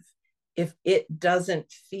leave if it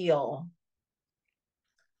doesn't feel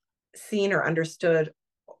seen or understood.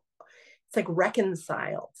 It's like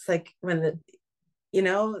reconciled. It's like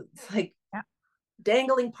it's like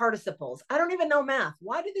dangling participles. I don't even know math.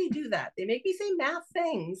 Why do they do that? They make me say math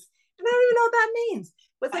things, and I don't even know what that means.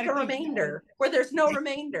 But it's like a remainder where there's no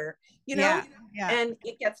remainder, Yeah. And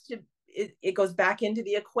it goes back into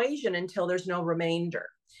the equation until there's no remainder.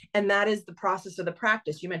 And that is the process of the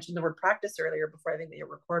practice. You mentioned the word practice earlier before I think that you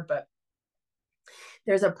record, but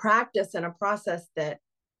there's a practice and a process that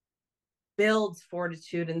builds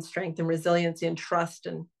fortitude and strength and resiliency and trust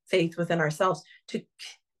and faith within ourselves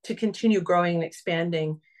to continue growing and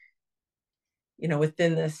expanding,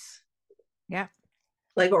 within this. Yeah.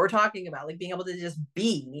 Like what we're talking about, like being able to just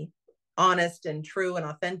be honest and true and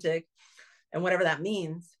authentic and whatever that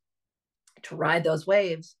means to ride those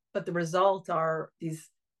waves. But the result are these,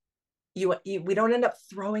 we don't end up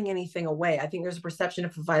throwing anything away. I think there's a perception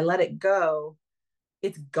if I let it go,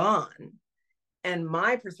 it's gone. And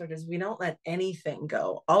my perspective is we don't let anything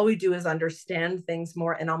go. All we do is understand things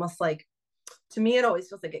more, and almost like, to me, it always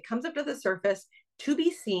feels like it comes up to the surface to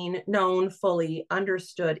be seen, known, fully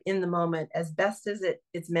understood in the moment as best as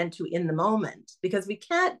it's meant to in the moment, because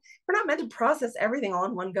we're not meant to process everything all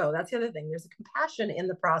in one go. That's the other thing. There's a compassion in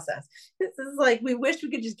the process. This is like, we wish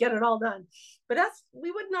we could just get it all done, but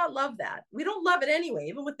we would not love that. We don't love it anyway,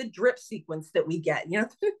 even with the drip sequence that we get,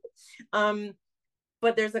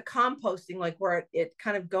 but there's a composting, like where it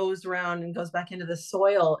kind of goes around and goes back into the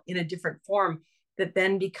soil in a different form that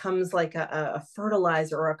then becomes like a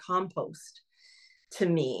fertilizer or a compost to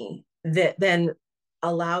me, that then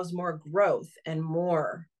allows more growth and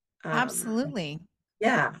more. Absolutely.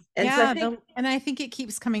 Yeah. And Yeah, so and I think it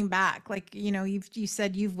keeps coming back. Like, you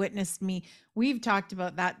said you've witnessed me. We've talked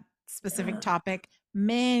about that specific topic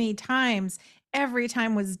many times. Every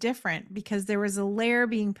time was different because there was a layer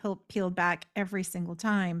being peeled back every single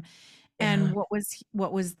time. And what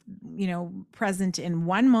was present in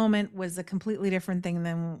one moment was a completely different thing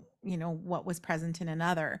than what was present in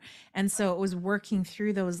another. And so it was working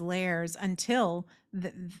through those layers until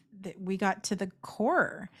we got to the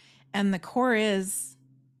core. And the core is,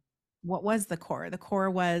 what was the core? The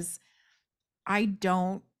core was, I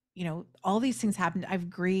don't, all these things happened.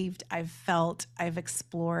 I've grieved, I've felt, I've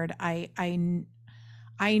explored. I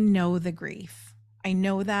know the grief. I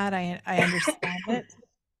know that. I understand it.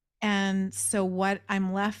 And so what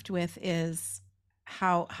I'm left with is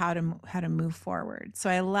how to move forward. So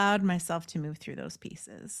I allowed myself to move through those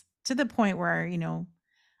pieces to the point where,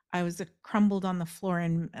 I was crumbled on the floor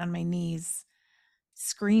and on my knees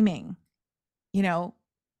screaming,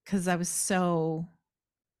 because I was so,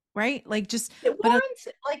 right? Like, just, it but warrants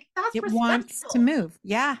it. Like, that's it wants to respectful. move.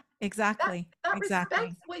 Yeah, exactly. That Exactly.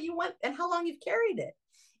 respects what you want and how long you've carried it.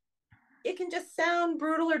 It can just sound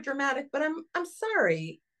brutal or dramatic, but I'm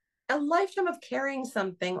sorry. A lifetime of carrying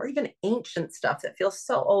something, or even ancient stuff that feels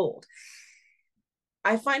so old.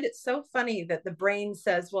 I find it so funny that the brain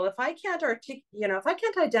says, well, if I can't if I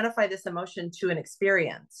can't identify this emotion to an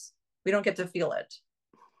experience, we don't get to feel it.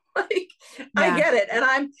 Like, I get it.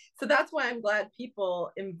 And so that's why I'm glad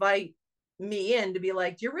people invite me in to be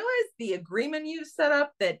like, do you realize the agreement you set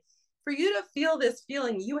up that for you to feel this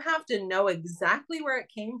feeling, you have to know exactly where it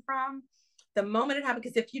came from the moment it happened?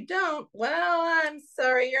 Because if you don't, well, I'm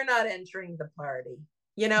sorry, you're not entering the party.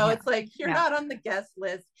 It's like, you're not on the guest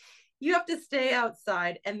list. You have to stay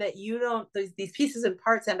outside, and that you don't, these pieces and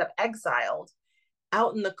parts end up exiled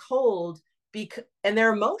out in the cold, and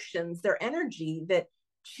their emotions, their energy, that,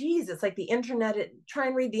 geez, it's like the internet. Try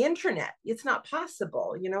and read the internet. It's not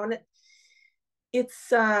possible, and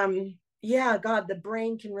it's yeah, God, the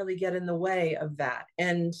brain can really get in the way of that.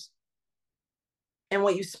 And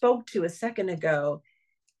what you spoke to a second ago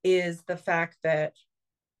is the fact that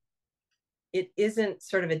it isn't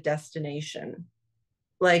sort of a destination.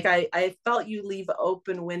 Like I felt you leave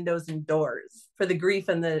open windows and doors for the grief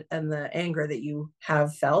and the anger that you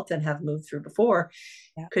have felt and have moved through before,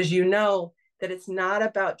 Yeah. because you know that it's not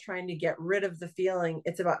about trying to get rid of the feeling.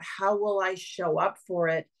 It's about how will I show up for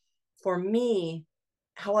it, for me,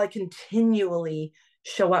 how I continually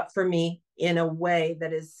show up for me in a way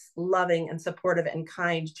that is loving and supportive and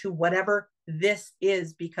kind to whatever this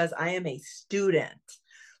is, because I am a student.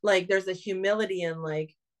 Like there's a humility in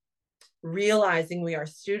like realizing we are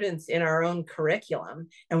students in our own curriculum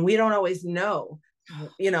and we don't always know,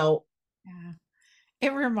 you know. Yeah.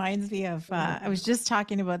 It reminds me of, I was just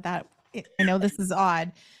talking about that. I know this is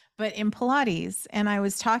odd, but in Pilates, and I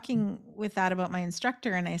was talking with that about my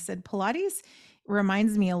instructor, and I said, Pilates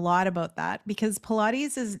reminds me a lot about that because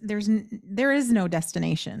Pilates is, there is no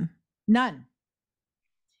destination, none.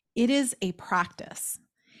 It is a practice.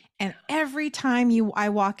 And every time I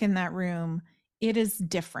walk in that room, it is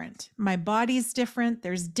different. My body's different.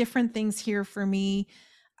 There's different things here for me.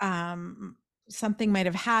 Um, Something might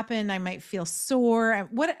have happened. I might feel sore,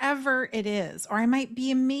 whatever it is, or I might be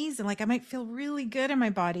amazing. Like I might feel really good in my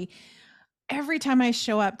body. Every time I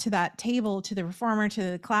show up to that table, to the reformer,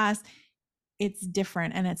 to the class, it's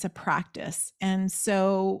different and it's a practice. And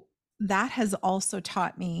so that has also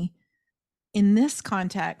taught me in this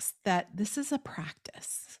context that this is a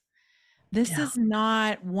practice. This Yeah. is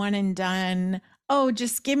not one and done. Oh,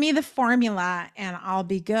 just give me the formula and I'll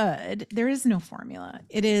be good. There is no formula.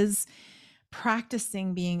 It is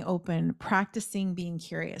practicing being open, practicing being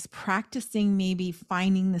curious, practicing maybe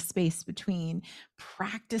finding the space between,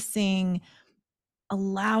 practicing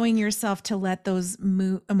allowing yourself to let those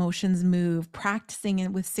emotions move, practicing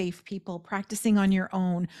it with safe people, practicing on your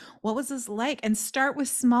own. What was this like? And start with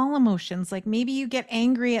small emotions. Like maybe you get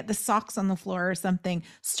angry at the socks on the floor or something.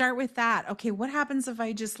 Start with that. Okay, what happens if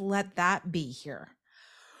I just let that be here?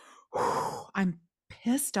 I'm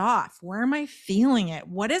pissed off. Where am I feeling it?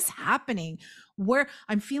 What is happening? Where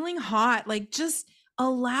I'm feeling hot. Like just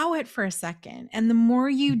allow it for a second. And the more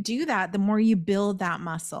you do that, the more you build that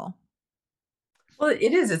muscle. Well,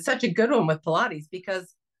 it is. It's such a good one with Pilates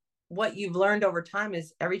because what you've learned over time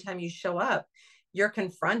is every time you show up, you're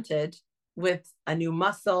confronted with a new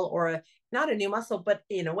muscle or not a new muscle, but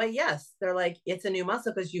in a way, yes, they're like, it's a new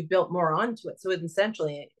muscle because you've built more onto it. So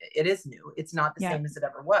essentially it is new. It's not the Yeah. same as it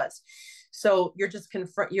ever was. So you're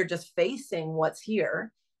just facing what's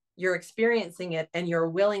here. You're experiencing it and you're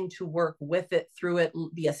willing to work with it, through it,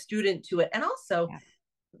 be a student to it. And also Yeah.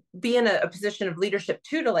 be in a position of leadership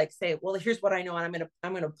too, to like say, well, here's what I know and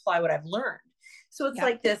I'm gonna apply what I've learned. So it's Yeah.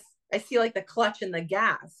 like this, I see like the clutch and the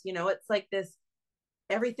gas, it's like this,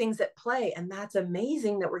 everything's at play. And that's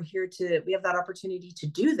amazing that we have that opportunity to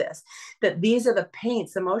do this, that these are the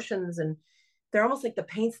paints, emotions, and they're almost like the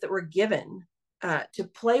paints that we're given to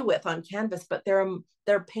play with on canvas, but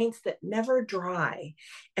they're paints that never dry,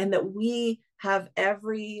 and that we have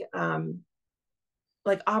every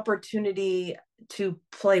like opportunity to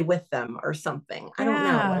play with them or something. I don't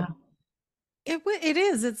know. Yeah. It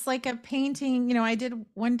is. It's like a painting. I did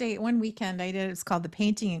one weekend, I did, it's called the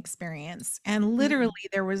painting experience. And literally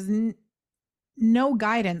there was no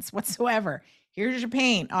guidance whatsoever. Here's your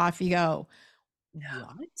paint, off you go.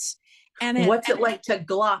 What? What's it like to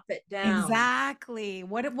glop it down? Exactly.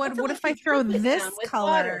 What's it What like if I to throw drip it down this with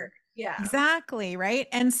color? water? Yeah. Exactly, right?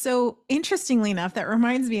 And so interestingly enough, that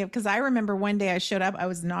reminds me of, because I remember one day I showed up, I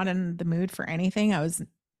was not in the mood for anything. I was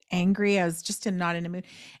angry. I was just not in a mood.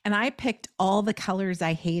 And I picked all the colors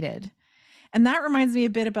I hated. And that reminds me a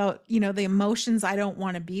bit about, the emotions I don't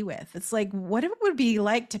want to be with. It's like, what it would be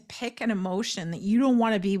like to pick an emotion that you don't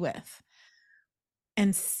want to be with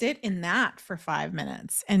and sit in that for 5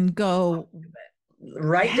 minutes and go,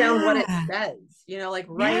 Write down what it yeah, says, like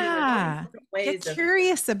writing, there's all these yeah. different Get ways of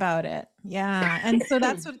curious about it. Yeah. And so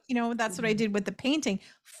that's what I did with the painting.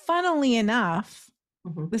 Funnily enough,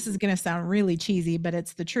 Mhm. this is going to sound really cheesy, but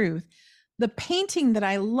it's the truth. The painting that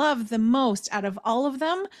I love the most out of all of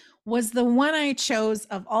them was the one I chose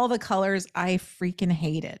of all the colors I freaking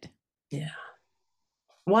hated. Yeah.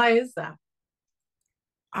 Why is that?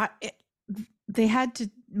 I, it, they had to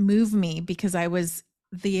move me because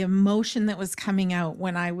the emotion that was coming out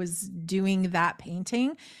when I was doing that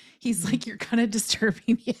painting. He's like, you're kind of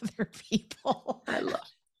disturbing the other people. I love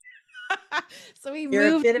So he You're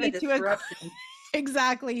a moved bit of a me to a disruption.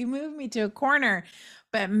 Exactly. You moved me to a corner.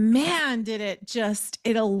 But man, did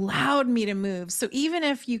it allowed me to move. So even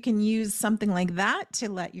if you can use something like that to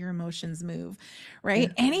let your emotions move, right?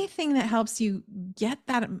 Yeah. Anything that helps you get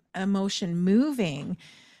that emotion moving,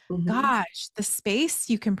 Mhm. gosh, the space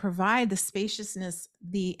you can provide, the spaciousness,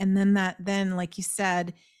 and then then like you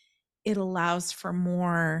said, it allows for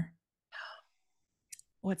more,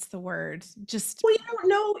 what's the word? Just, Well,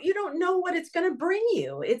 you don't know what it's going to bring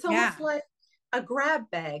you. It's yeah. almost like a grab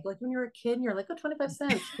bag. Like when you're a kid and you're like, oh, 25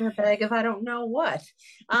 cents for a bag of I don't know what.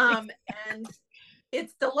 And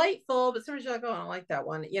it's delightful, but sometimes you're like, oh, I don't like that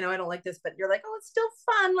one. I don't like this, but you're like, oh, it's still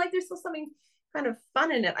fun. Like there's still something kind of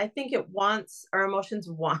fun in it. I think our emotions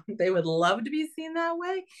want, they would love to be seen that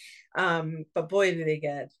way. But boy, do they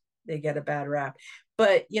get a bad rap.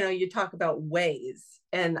 But, you talk about ways,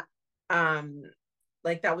 and um,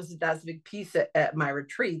 like that's a big piece at my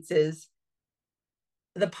retreats is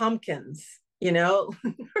the pumpkins.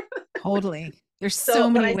 Totally. There's so So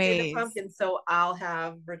when many I say the ways. pumpkins, so I'll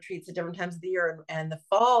have retreats at different times of the year, and the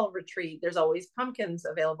fall retreat, there's always pumpkins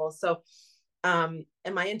available. So, and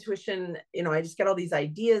my intuition, I just get all these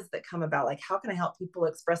ideas that come about, like how can I help people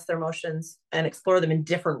express their emotions and explore them in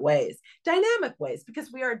different ways, dynamic ways,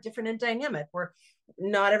 because we are different and dynamic. We're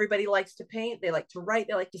not everybody likes to paint, they like to write,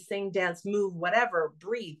 they like to sing, dance, move, whatever,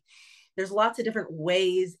 breathe. There's lots of different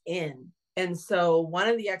ways in. And so one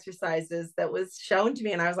of the exercises that was shown to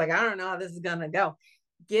me, and I was like, I don't know how this is going to go.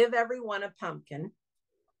 Give everyone a pumpkin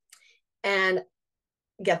and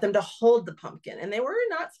get them to hold the pumpkin. And they were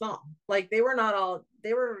not small. Like they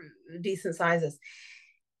were decent sizes.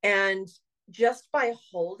 And just by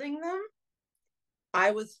holding them,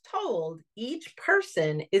 I was told each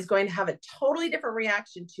person is going to have a totally different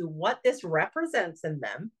reaction to what this represents in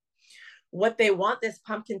them, what they want this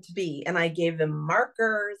pumpkin to be. And I gave them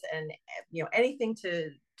markers and anything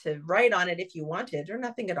to write on it if you wanted, or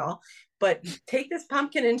nothing at all. But take this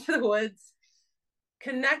pumpkin into the woods,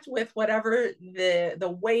 connect with whatever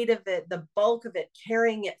the weight of it, the bulk of it,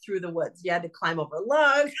 carrying it through the woods. You had to climb over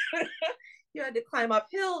logs, you had to climb up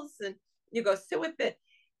hills, and you go sit with it.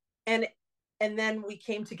 And and then we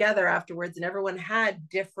came together afterwards, and everyone had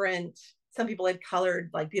different, some people had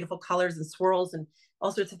colored like beautiful colors and swirls and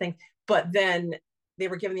all sorts of things, but then they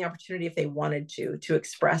were given the opportunity, if they wanted to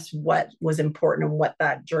express what was important and what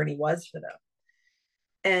that journey was for them.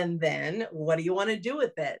 And then what do you want to do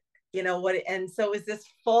with it? What? And so is this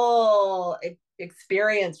full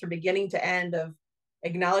experience from beginning to end of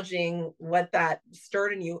acknowledging what that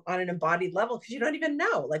stirred in you on an embodied level, because you don't even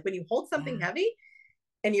know, like when you hold something Yeah. heavy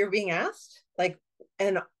and you're being asked, like,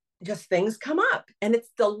 and just things come up, and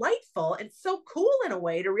it's delightful. It's so cool in a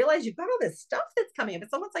way to realize you've got all this stuff that's coming up.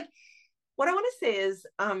 It's almost like, what I want to say is,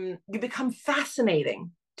 you become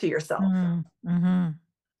fascinating to yourself. Mm-hmm.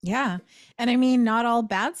 Yeah. And I mean, not all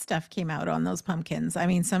bad stuff came out on those pumpkins. I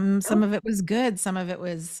mean, some No, of it was good, some of it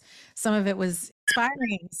was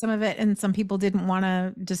inspiring, some of it, and some people didn't want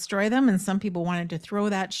to destroy them, and some people wanted to throw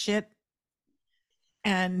that shit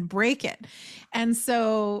and break it. And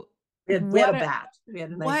so we had a bat. We had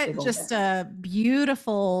a nice what big old just bat. a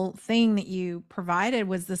beautiful thing that you provided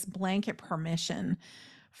was this blanket permission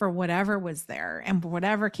for whatever was there and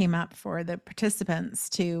whatever came up for the participants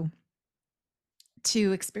to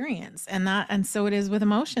experience. And so it is with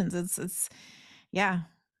emotions. It's yeah,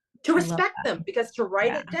 To I love respect that. them, because to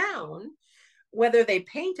write Yeah. it down, whether they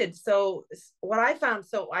painted. So what I found,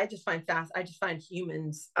 so I just find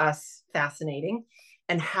humans, us, fascinating,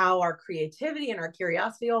 and how our creativity and our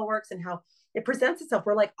curiosity all works, and how it presents itself.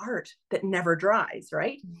 We're like art that never dries,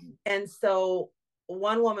 right? Mhm. And so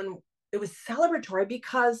one woman, it was celebratory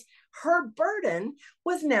because her burden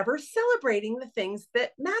was never celebrating the things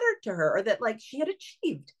that mattered to her, or that like she had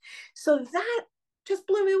achieved. So that just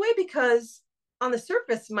blew me away, because on the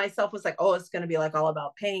surface, myself was like, oh, it's going to be like all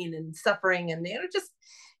about pain and suffering. And, just,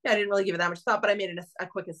 I didn't really give it that much thought, but I made it a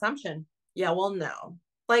quick assumption. Yeah, well, no,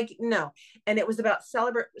 like, no. And it was about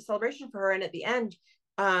celebration for her. And at the end,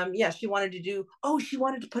 yeah, she wanted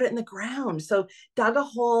to put it in the ground. So dug a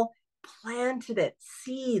hole, planted it,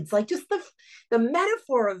 seeds, like just the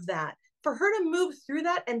metaphor of that, for her to move through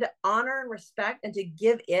that and to honor and respect and to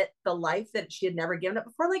give it the life that she had never given it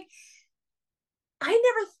before. Like, I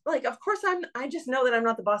never, like, of course I just know that I'm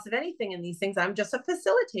not the boss of anything in these things. I'm just a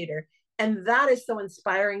facilitator. And that is so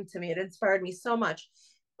inspiring to me. It inspired me so much,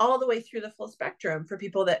 all the way through the full spectrum, for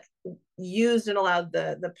people that used and allowed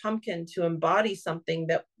the pumpkin to embody something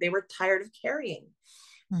that they were tired of carrying.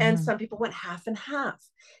 And Mhm. some people went half and half.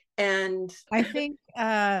 And I think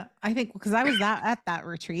because I was that at that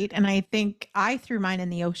retreat, and I think I threw mine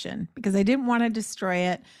in the ocean because I didn't want to destroy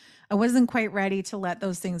it. I wasn't quite ready to let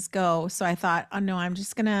those things go. So I thought, oh no, I'm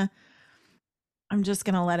just gonna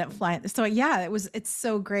let it fly. So yeah, it's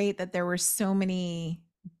so great that there were so many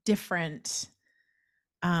different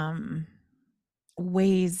um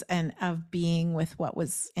ways and of being with what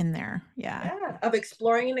was in there. Yeah. Yeah, of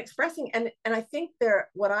exploring and expressing. And I think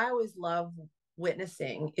what I always love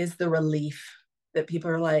witnessing is the relief that people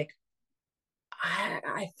are like,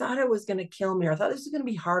 I thought it was going to kill me, or I thought this was going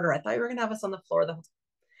to be harder. I thought you were going to have us on the floor the whole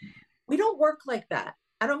time. We don't work like that.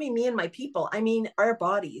 I don't mean me and my people. I mean our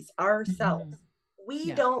bodies, ourselves. Mhm. We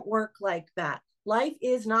Yeah. don't work like that. Life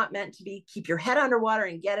is not meant to be keep your head underwater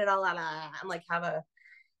and get it all out and like have a,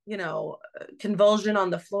 convulsion on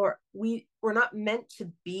the floor. We're not meant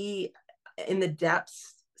to be in the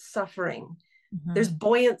depths suffering. There's Mhm.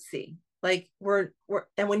 buoyancy. Like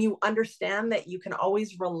and when you understand that you can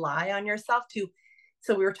always rely on yourself to,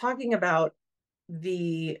 so we were talking about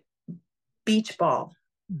the beach ball,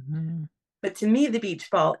 Mhm. but to me the beach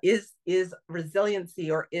ball is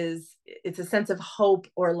resiliency, or it's a sense of hope,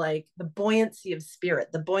 or like the buoyancy of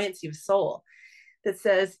spirit, the buoyancy of soul, that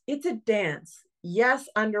says it's a dance. Yes,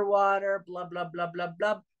 underwater, blah blah blah blah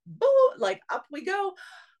blah, boo, like up we go,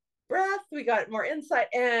 breath, we got more insight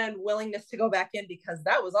and willingness to go back in because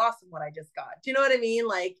that was awesome what I just got. Do you know what I mean?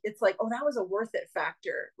 Like it's like, oh, that was a worth it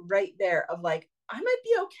factor right there of like, I might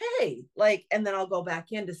be okay. Like, and then I'll go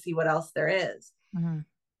back in to see what else there is. Mhm.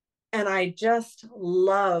 And I just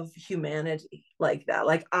love humanity like that.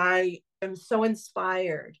 Like I am so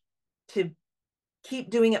inspired to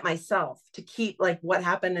keep doing it myself, to keep, like what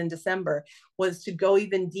happened in December was to go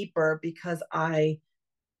even deeper because I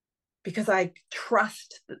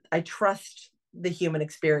trust the human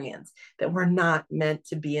experience, that we're not meant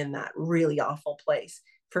to be in that really awful place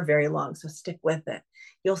for very long. So stick with it.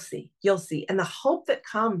 You'll see. And the hope that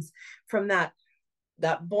comes from that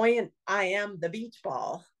buoyant, I am the beach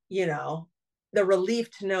ball, the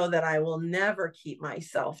relief to know that I will never keep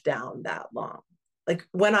myself down that long. Like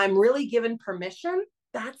when I'm really given permission,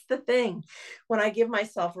 that's the thing. When I give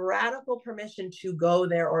myself radical permission to go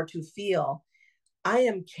there or to feel, I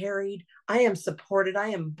am carried, I am supported, I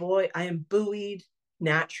am buoyed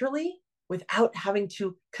naturally without having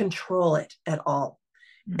to control it at all.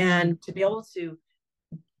 Mhm. And to be able to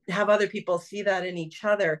have other people see that in each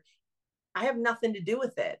other, I have nothing to do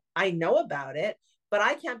with it. I know about it, but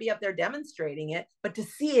I can't be up there demonstrating it. But to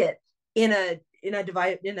see it in a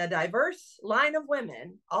diverse line of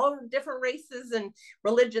women, all different races and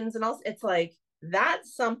religions, and also, it's like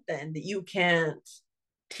that's something that you can't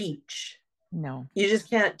teach. No. You just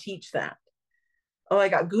can't teach that. Oh, I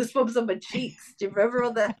got goosebumps on my cheeks. Do you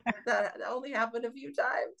remember that only happened a few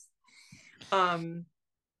times? Um,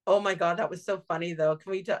 oh my God, that was so funny though.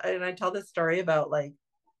 And I tell this story about like,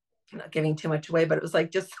 I'm not giving too much away, but it was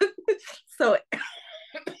like just so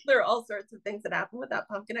there are all sorts of things that happen with that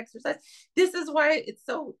pumpkin exercise. This is why it's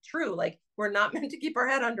so true. Like we're not meant to keep our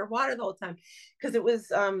head underwater the whole time, because it was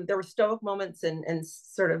there were stoic moments and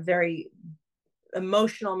sort of very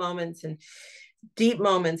emotional moments and deep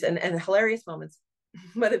moments and hilarious moments.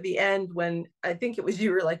 But at the end, when I think it was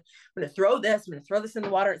you were like, I'm going to throw this in the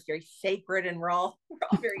water. It's very sacred. And we're all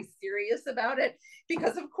very serious about it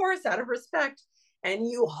because of course, out of respect. And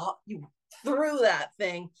you threw that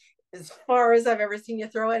thing as far as I've ever seen you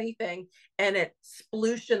throw anything. And it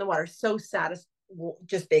splooshed in the water. So satisfying,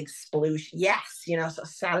 just big sploosh. Yes. So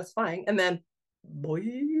satisfying. And then boy,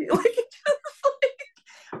 like,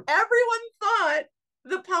 everyone thought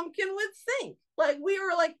the pumpkin would sink. Like we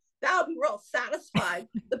were like, that would be real satisfied.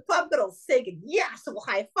 The pumpkin will sink, and yes, we'll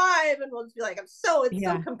high five, and we'll just be like, it's so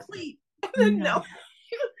Yeah. complete. And then Yeah. no,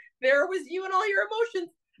 there was you and all your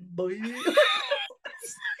emotions. In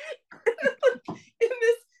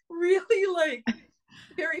this really like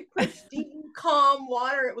very pristine, calm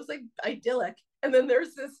water. It was like idyllic. And then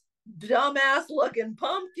there's this dumbass looking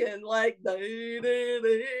pumpkin, like, and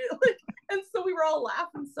so we were all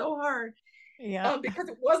laughing so hard Yeah. because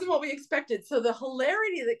it wasn't what we expected. So the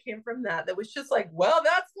hilarity that came from that was just like, well,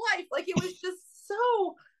 that's life. Like it was just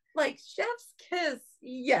so like chef's kiss.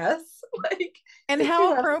 Yes. Like And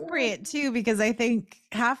how appropriate too, because I think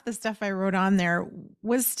half the stuff I wrote on there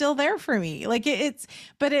was still there for me. Like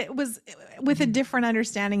but it was with a different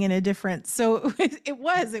understanding and a different. So it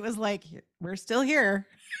was like, we're still here.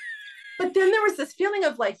 But then there was this feeling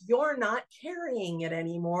of like, you're not carrying it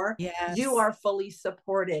anymore. You Yes. are fully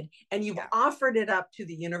supported and you've Yeah. offered it up to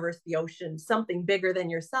the universe, the ocean, something bigger than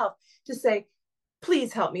yourself to say,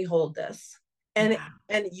 please help me hold this. And Yeah.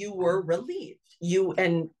 and you were relieved.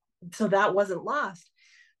 And so that wasn't lost.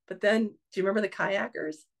 But then do you remember the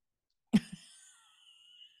kayakers?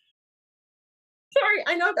 Sorry,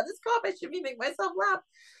 I know I've got this cough. I should be making myself laugh.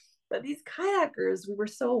 But these kayakers, we were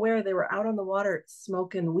so aware they were out on the water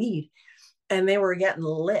smoking weed, and they were getting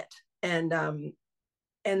lit. And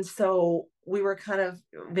so we were kind of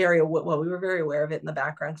very well, we were very aware of it in the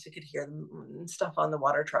background, so we could hear them and stuff on the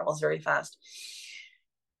water travels very fast.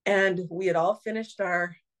 And we had all finished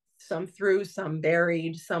our, some through, some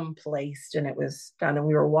buried, some placed, and it was done. And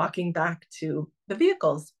we were walking back to the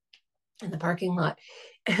vehicles in the parking lot,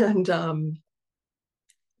 and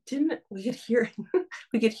didn't we could hear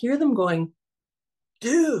we could hear them going,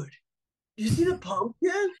 "Dude, you see the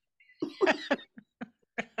pumpkin?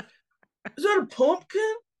 Is that a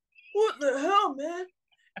pumpkin? What the hell, man?"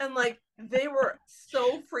 And like they were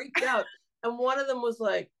so freaked out. And one of them was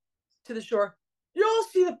like to the shore, "Y'all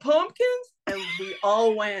see the pumpkins?" And we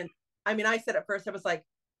all went. I mean, I said at first, I was like,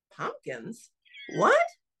 "Pumpkins? What?"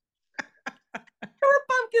 There were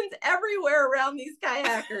pumpkins everywhere around these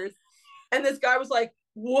kayakers. And this guy was like,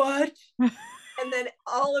 "What?" And then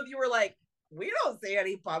all of you were like, "We don't see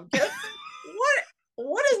any pumpkins.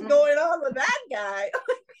 What is going on with that guy?"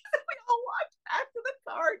 We all walked back to the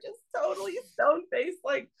car, just totally stone faced,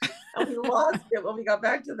 like, and we lost it when we got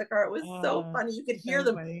back to the car. It was so funny. You could hear so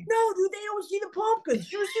them. Funny. "No, dude, they don't see the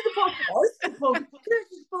pumpkins. You see the pumpkins? I see the pumpkins.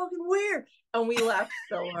 This is fucking weird." And we laughed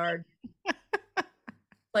so hard.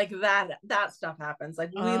 Like that stuff happens.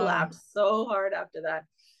 Like we laughed so hard after that.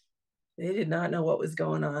 They did not know what was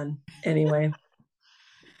going on. Anyway.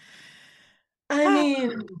 I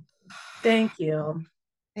mean, thank you.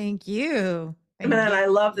 Thank you. And I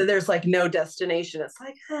love that there's like no destination. It's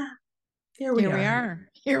like, here we are.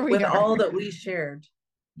 With all that we shared.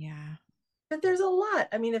 Yeah. But there's a lot.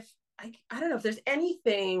 I mean, if I don't know if there's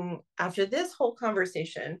anything after this whole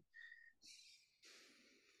conversation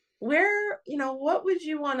where, what would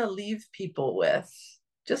you want to leave people with?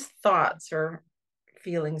 Just thoughts or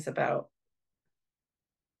feelings about.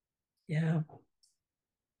 Yeah.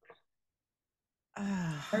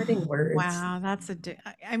 Parting words. Wow, that's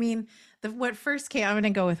I mean, what first came, I'm going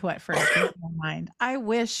to go with what first came to my mind. I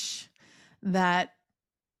wish that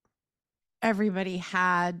everybody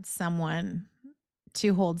had someone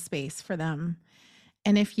to hold space for them.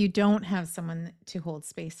 And if you don't have someone to hold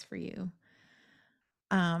space for you,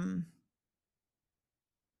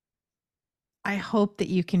 I hope that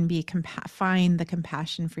you can find the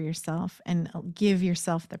compassion for yourself and give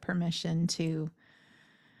yourself the permission to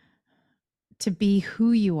be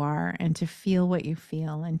who you are and to feel what you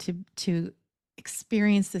feel and to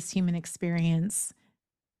experience this human experience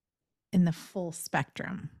in the full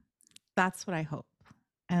spectrum. That's what I hope.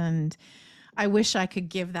 And I wish I could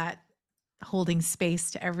give that holding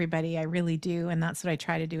space to everybody. I really do. And that's what I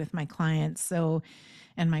try to do with my clients.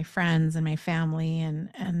 And my friends and my family.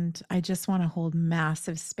 And I just want to hold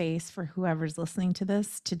massive space for whoever's listening to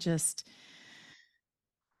this to just,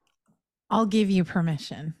 I'll give you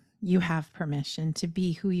permission. You have permission to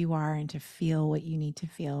be who you are and to feel what you need to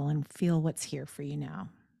feel and feel what's here for you now.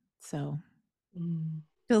 So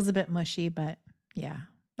feels a bit mushy, but yeah,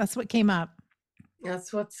 that's what came up.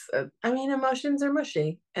 That's what's, emotions are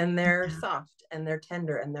mushy and they're soft and they're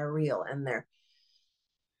tender and they're real and they're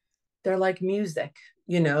like music,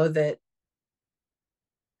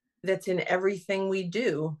 that's in everything we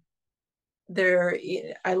do.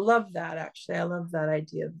 I love that, actually. I love that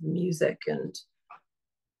idea of music. And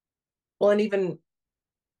even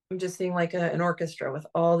I'm just seeing like an orchestra with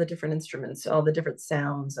all the different instruments, all the different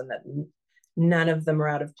sounds, and that none of them are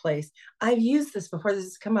out of place. I've used this before. This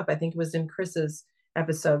has come up. I think it was in Chris's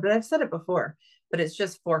episode, but I've said it before, but it's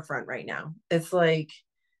just forefront right now. It's like,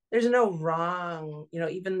 there's no wrong,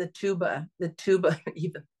 even the tuba,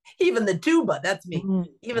 even the tuba, that's me.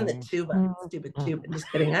 Even the tuba, stupid tuba.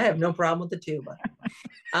 Just kidding. I have no problem with the tuba.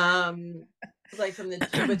 Like from the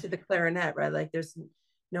tuba to the clarinet, right? Like there's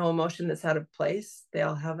no emotion that's out of place. They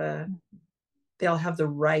all have the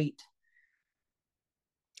right.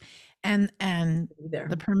 And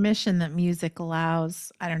the permission that music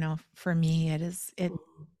allows, I don't know, for me, it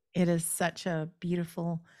is such a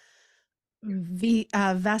beautiful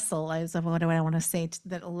vessel, as of what do I want to say,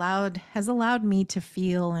 that has allowed me to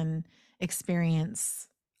feel and experience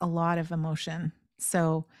a lot of emotion.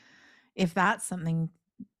 So if that's something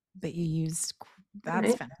that you use,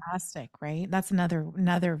 that's fantastic, right? That's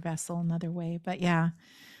another vessel, another way. But yeah.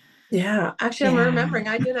 Actually, I'm remembering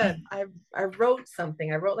I wrote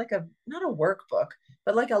something. I wrote like not a workbook,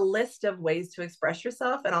 but like a list of ways to express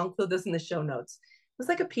yourself. And I'll include this in the show notes. It was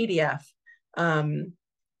like a PDF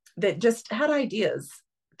that just had ideas,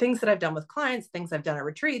 things that I've done with clients, things I've done at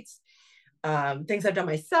retreats, things I've done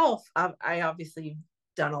myself. I obviously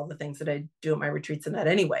done all the things that I do at my retreats and that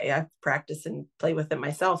anyway. I've practiced and play with it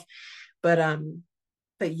myself. But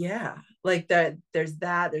but yeah, like that, there's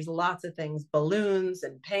lots of things, balloons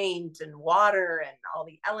and paint and water and all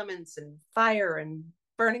the elements and fire and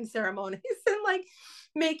burning ceremonies and like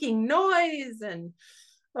making noise. And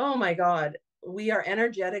oh my God, we are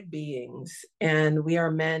energetic beings and we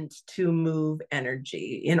are meant to move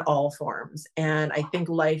energy in all forms. And I think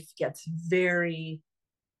life gets very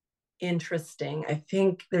interesting. I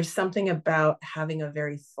think there's something about having a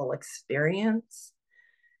very full experience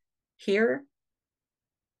here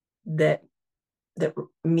that that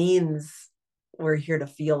means we're here to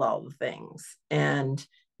feel all the things and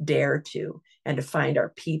dare to, and to find our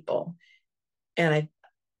people. And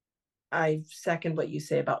I second what you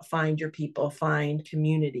say about find your people, find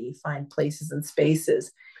community, find places and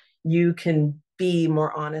spaces you can be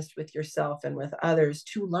more honest with yourself and with others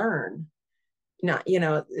to learn. Not,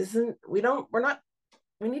 isn't we're not,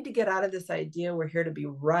 we need to get out of this idea we're here to be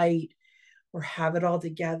right or have it all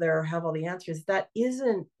together or have all the answers. That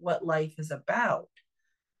isn't what life is about.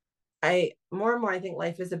 I more and more I think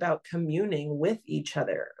life is about communing with each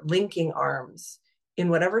other, linking arms in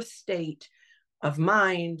whatever state of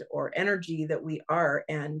mind or energy that we are,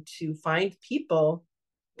 and to find people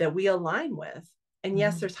that we align with. And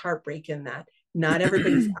yes, there's heartbreak in that. Not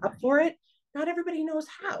everybody's up for it. Not everybody knows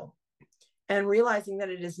how. And realizing that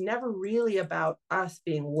it is never really about us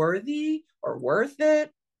being worthy or worth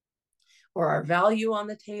it or our value on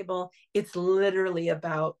the table. It's literally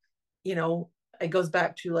about, it goes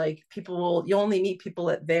back to like you only meet people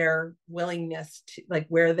at their willingness to, like,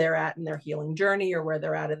 where they're at in their healing journey or where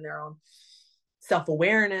they're at in their own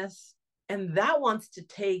self-awareness. And that wants to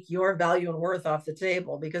take your value and worth off the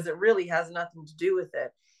table because it really has nothing to do with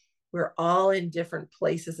it. We're all in different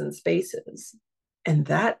places and spaces. And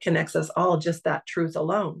that connects us all, just that truth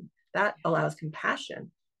alone. That allows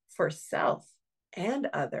compassion for self and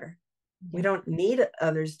other. We don't need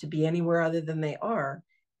others to be anywhere other than they are.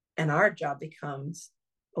 And our job becomes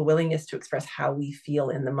a willingness to express how we feel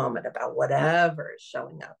in the moment about whatever is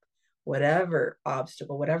showing up, whatever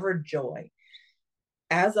obstacle, whatever joy,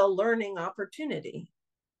 as a learning opportunity.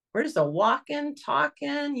 We're just a walking,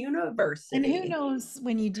 talking university. And who knows,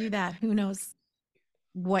 when you do that, who knows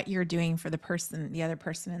what you're doing for the other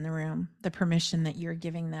person in the room, the permission that you're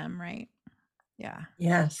giving them, right? Yeah.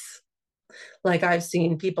 Yes. Like I've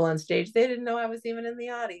seen people on stage, they didn't know I was even in the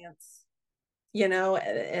audience,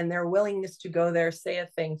 and their willingness to go there, say a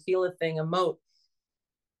thing, feel a thing, emote.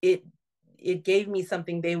 It gave me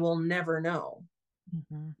something they will never know.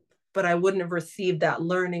 But I wouldn't have received that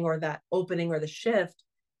learning or that opening or the shift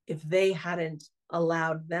if they hadn't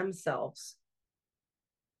allowed themselves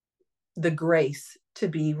the grace to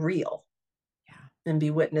be real and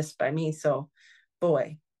be witnessed by me. So,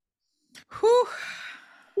 boy. Whew.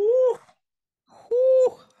 Whew.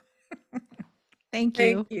 Whew. Thank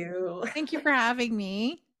you. Thank you. Thank you for having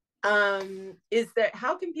me. How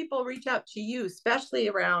can people reach out to you, especially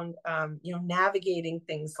around, navigating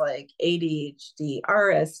things like ADHD,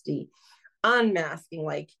 RSD, unmasking,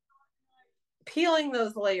 like peeling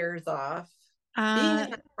those layers off, being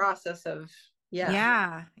in that process of,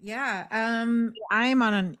 Yeah. I'm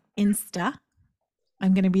on an Insta.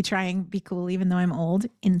 I'm going to be cool, even though I'm old.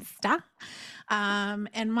 Insta.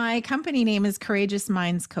 And my company name is Courageous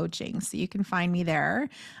Minds Coaching. So you can find me there.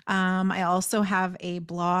 I also have a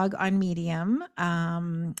blog on Medium.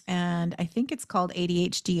 And I think it's called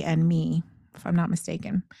ADHD and Me, if I'm not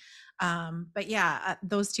mistaken. But yeah,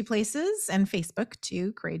 those two places, and Facebook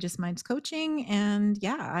too, Courageous Minds Coaching. And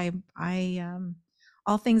yeah, I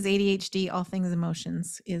all things ADHD, all things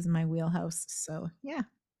emotions is my wheelhouse. So yeah.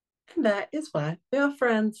 And that is why we are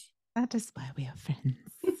friends. That is why we are friends.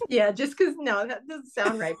 Yeah, just because, no, that doesn't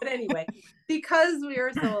sound right. But anyway, because we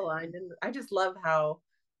are so aligned. And I just love how,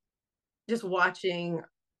 just watching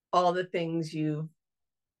all the things you've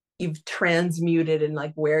transmuted and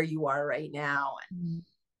like where you are right now, and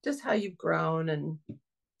just how you've grown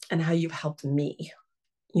and how you've helped me.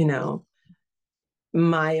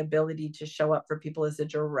 My ability to show up for people is a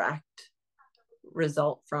direct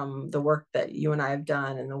result from the work that you and I have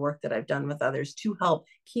done and the work that I've done with others to help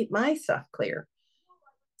keep my stuff clear.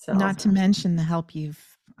 So, not to mention the help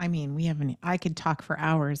I could talk for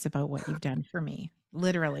hours about what you've done for me,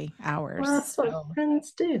 literally hours. Well, that's what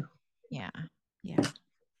friends do. Yeah.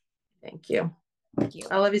 Thank you.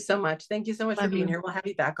 I love you so much. Thank you so much for being here. We'll have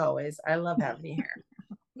you back always. I love having you here.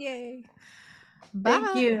 Yay. Bye.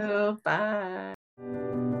 Thank you. Bye.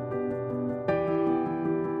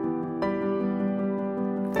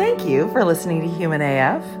 Thank you for listening to Human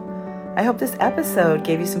AF. I hope this episode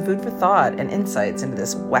gave you some food for thought and insights into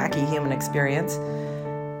this wacky human experience.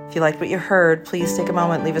 If you liked what you heard, please take a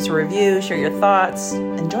moment, leave us a review, share your thoughts,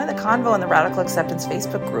 and join the convo in the Radical Acceptance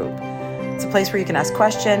Facebook group. It's a place where you can ask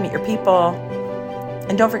questions, meet your people,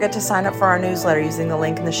 and don't forget to sign up for our newsletter using the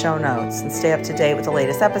link in the show notes and stay up to date with the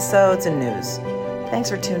latest episodes and news. Thanks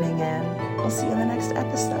for tuning in. We'll see you in the next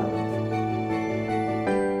episode.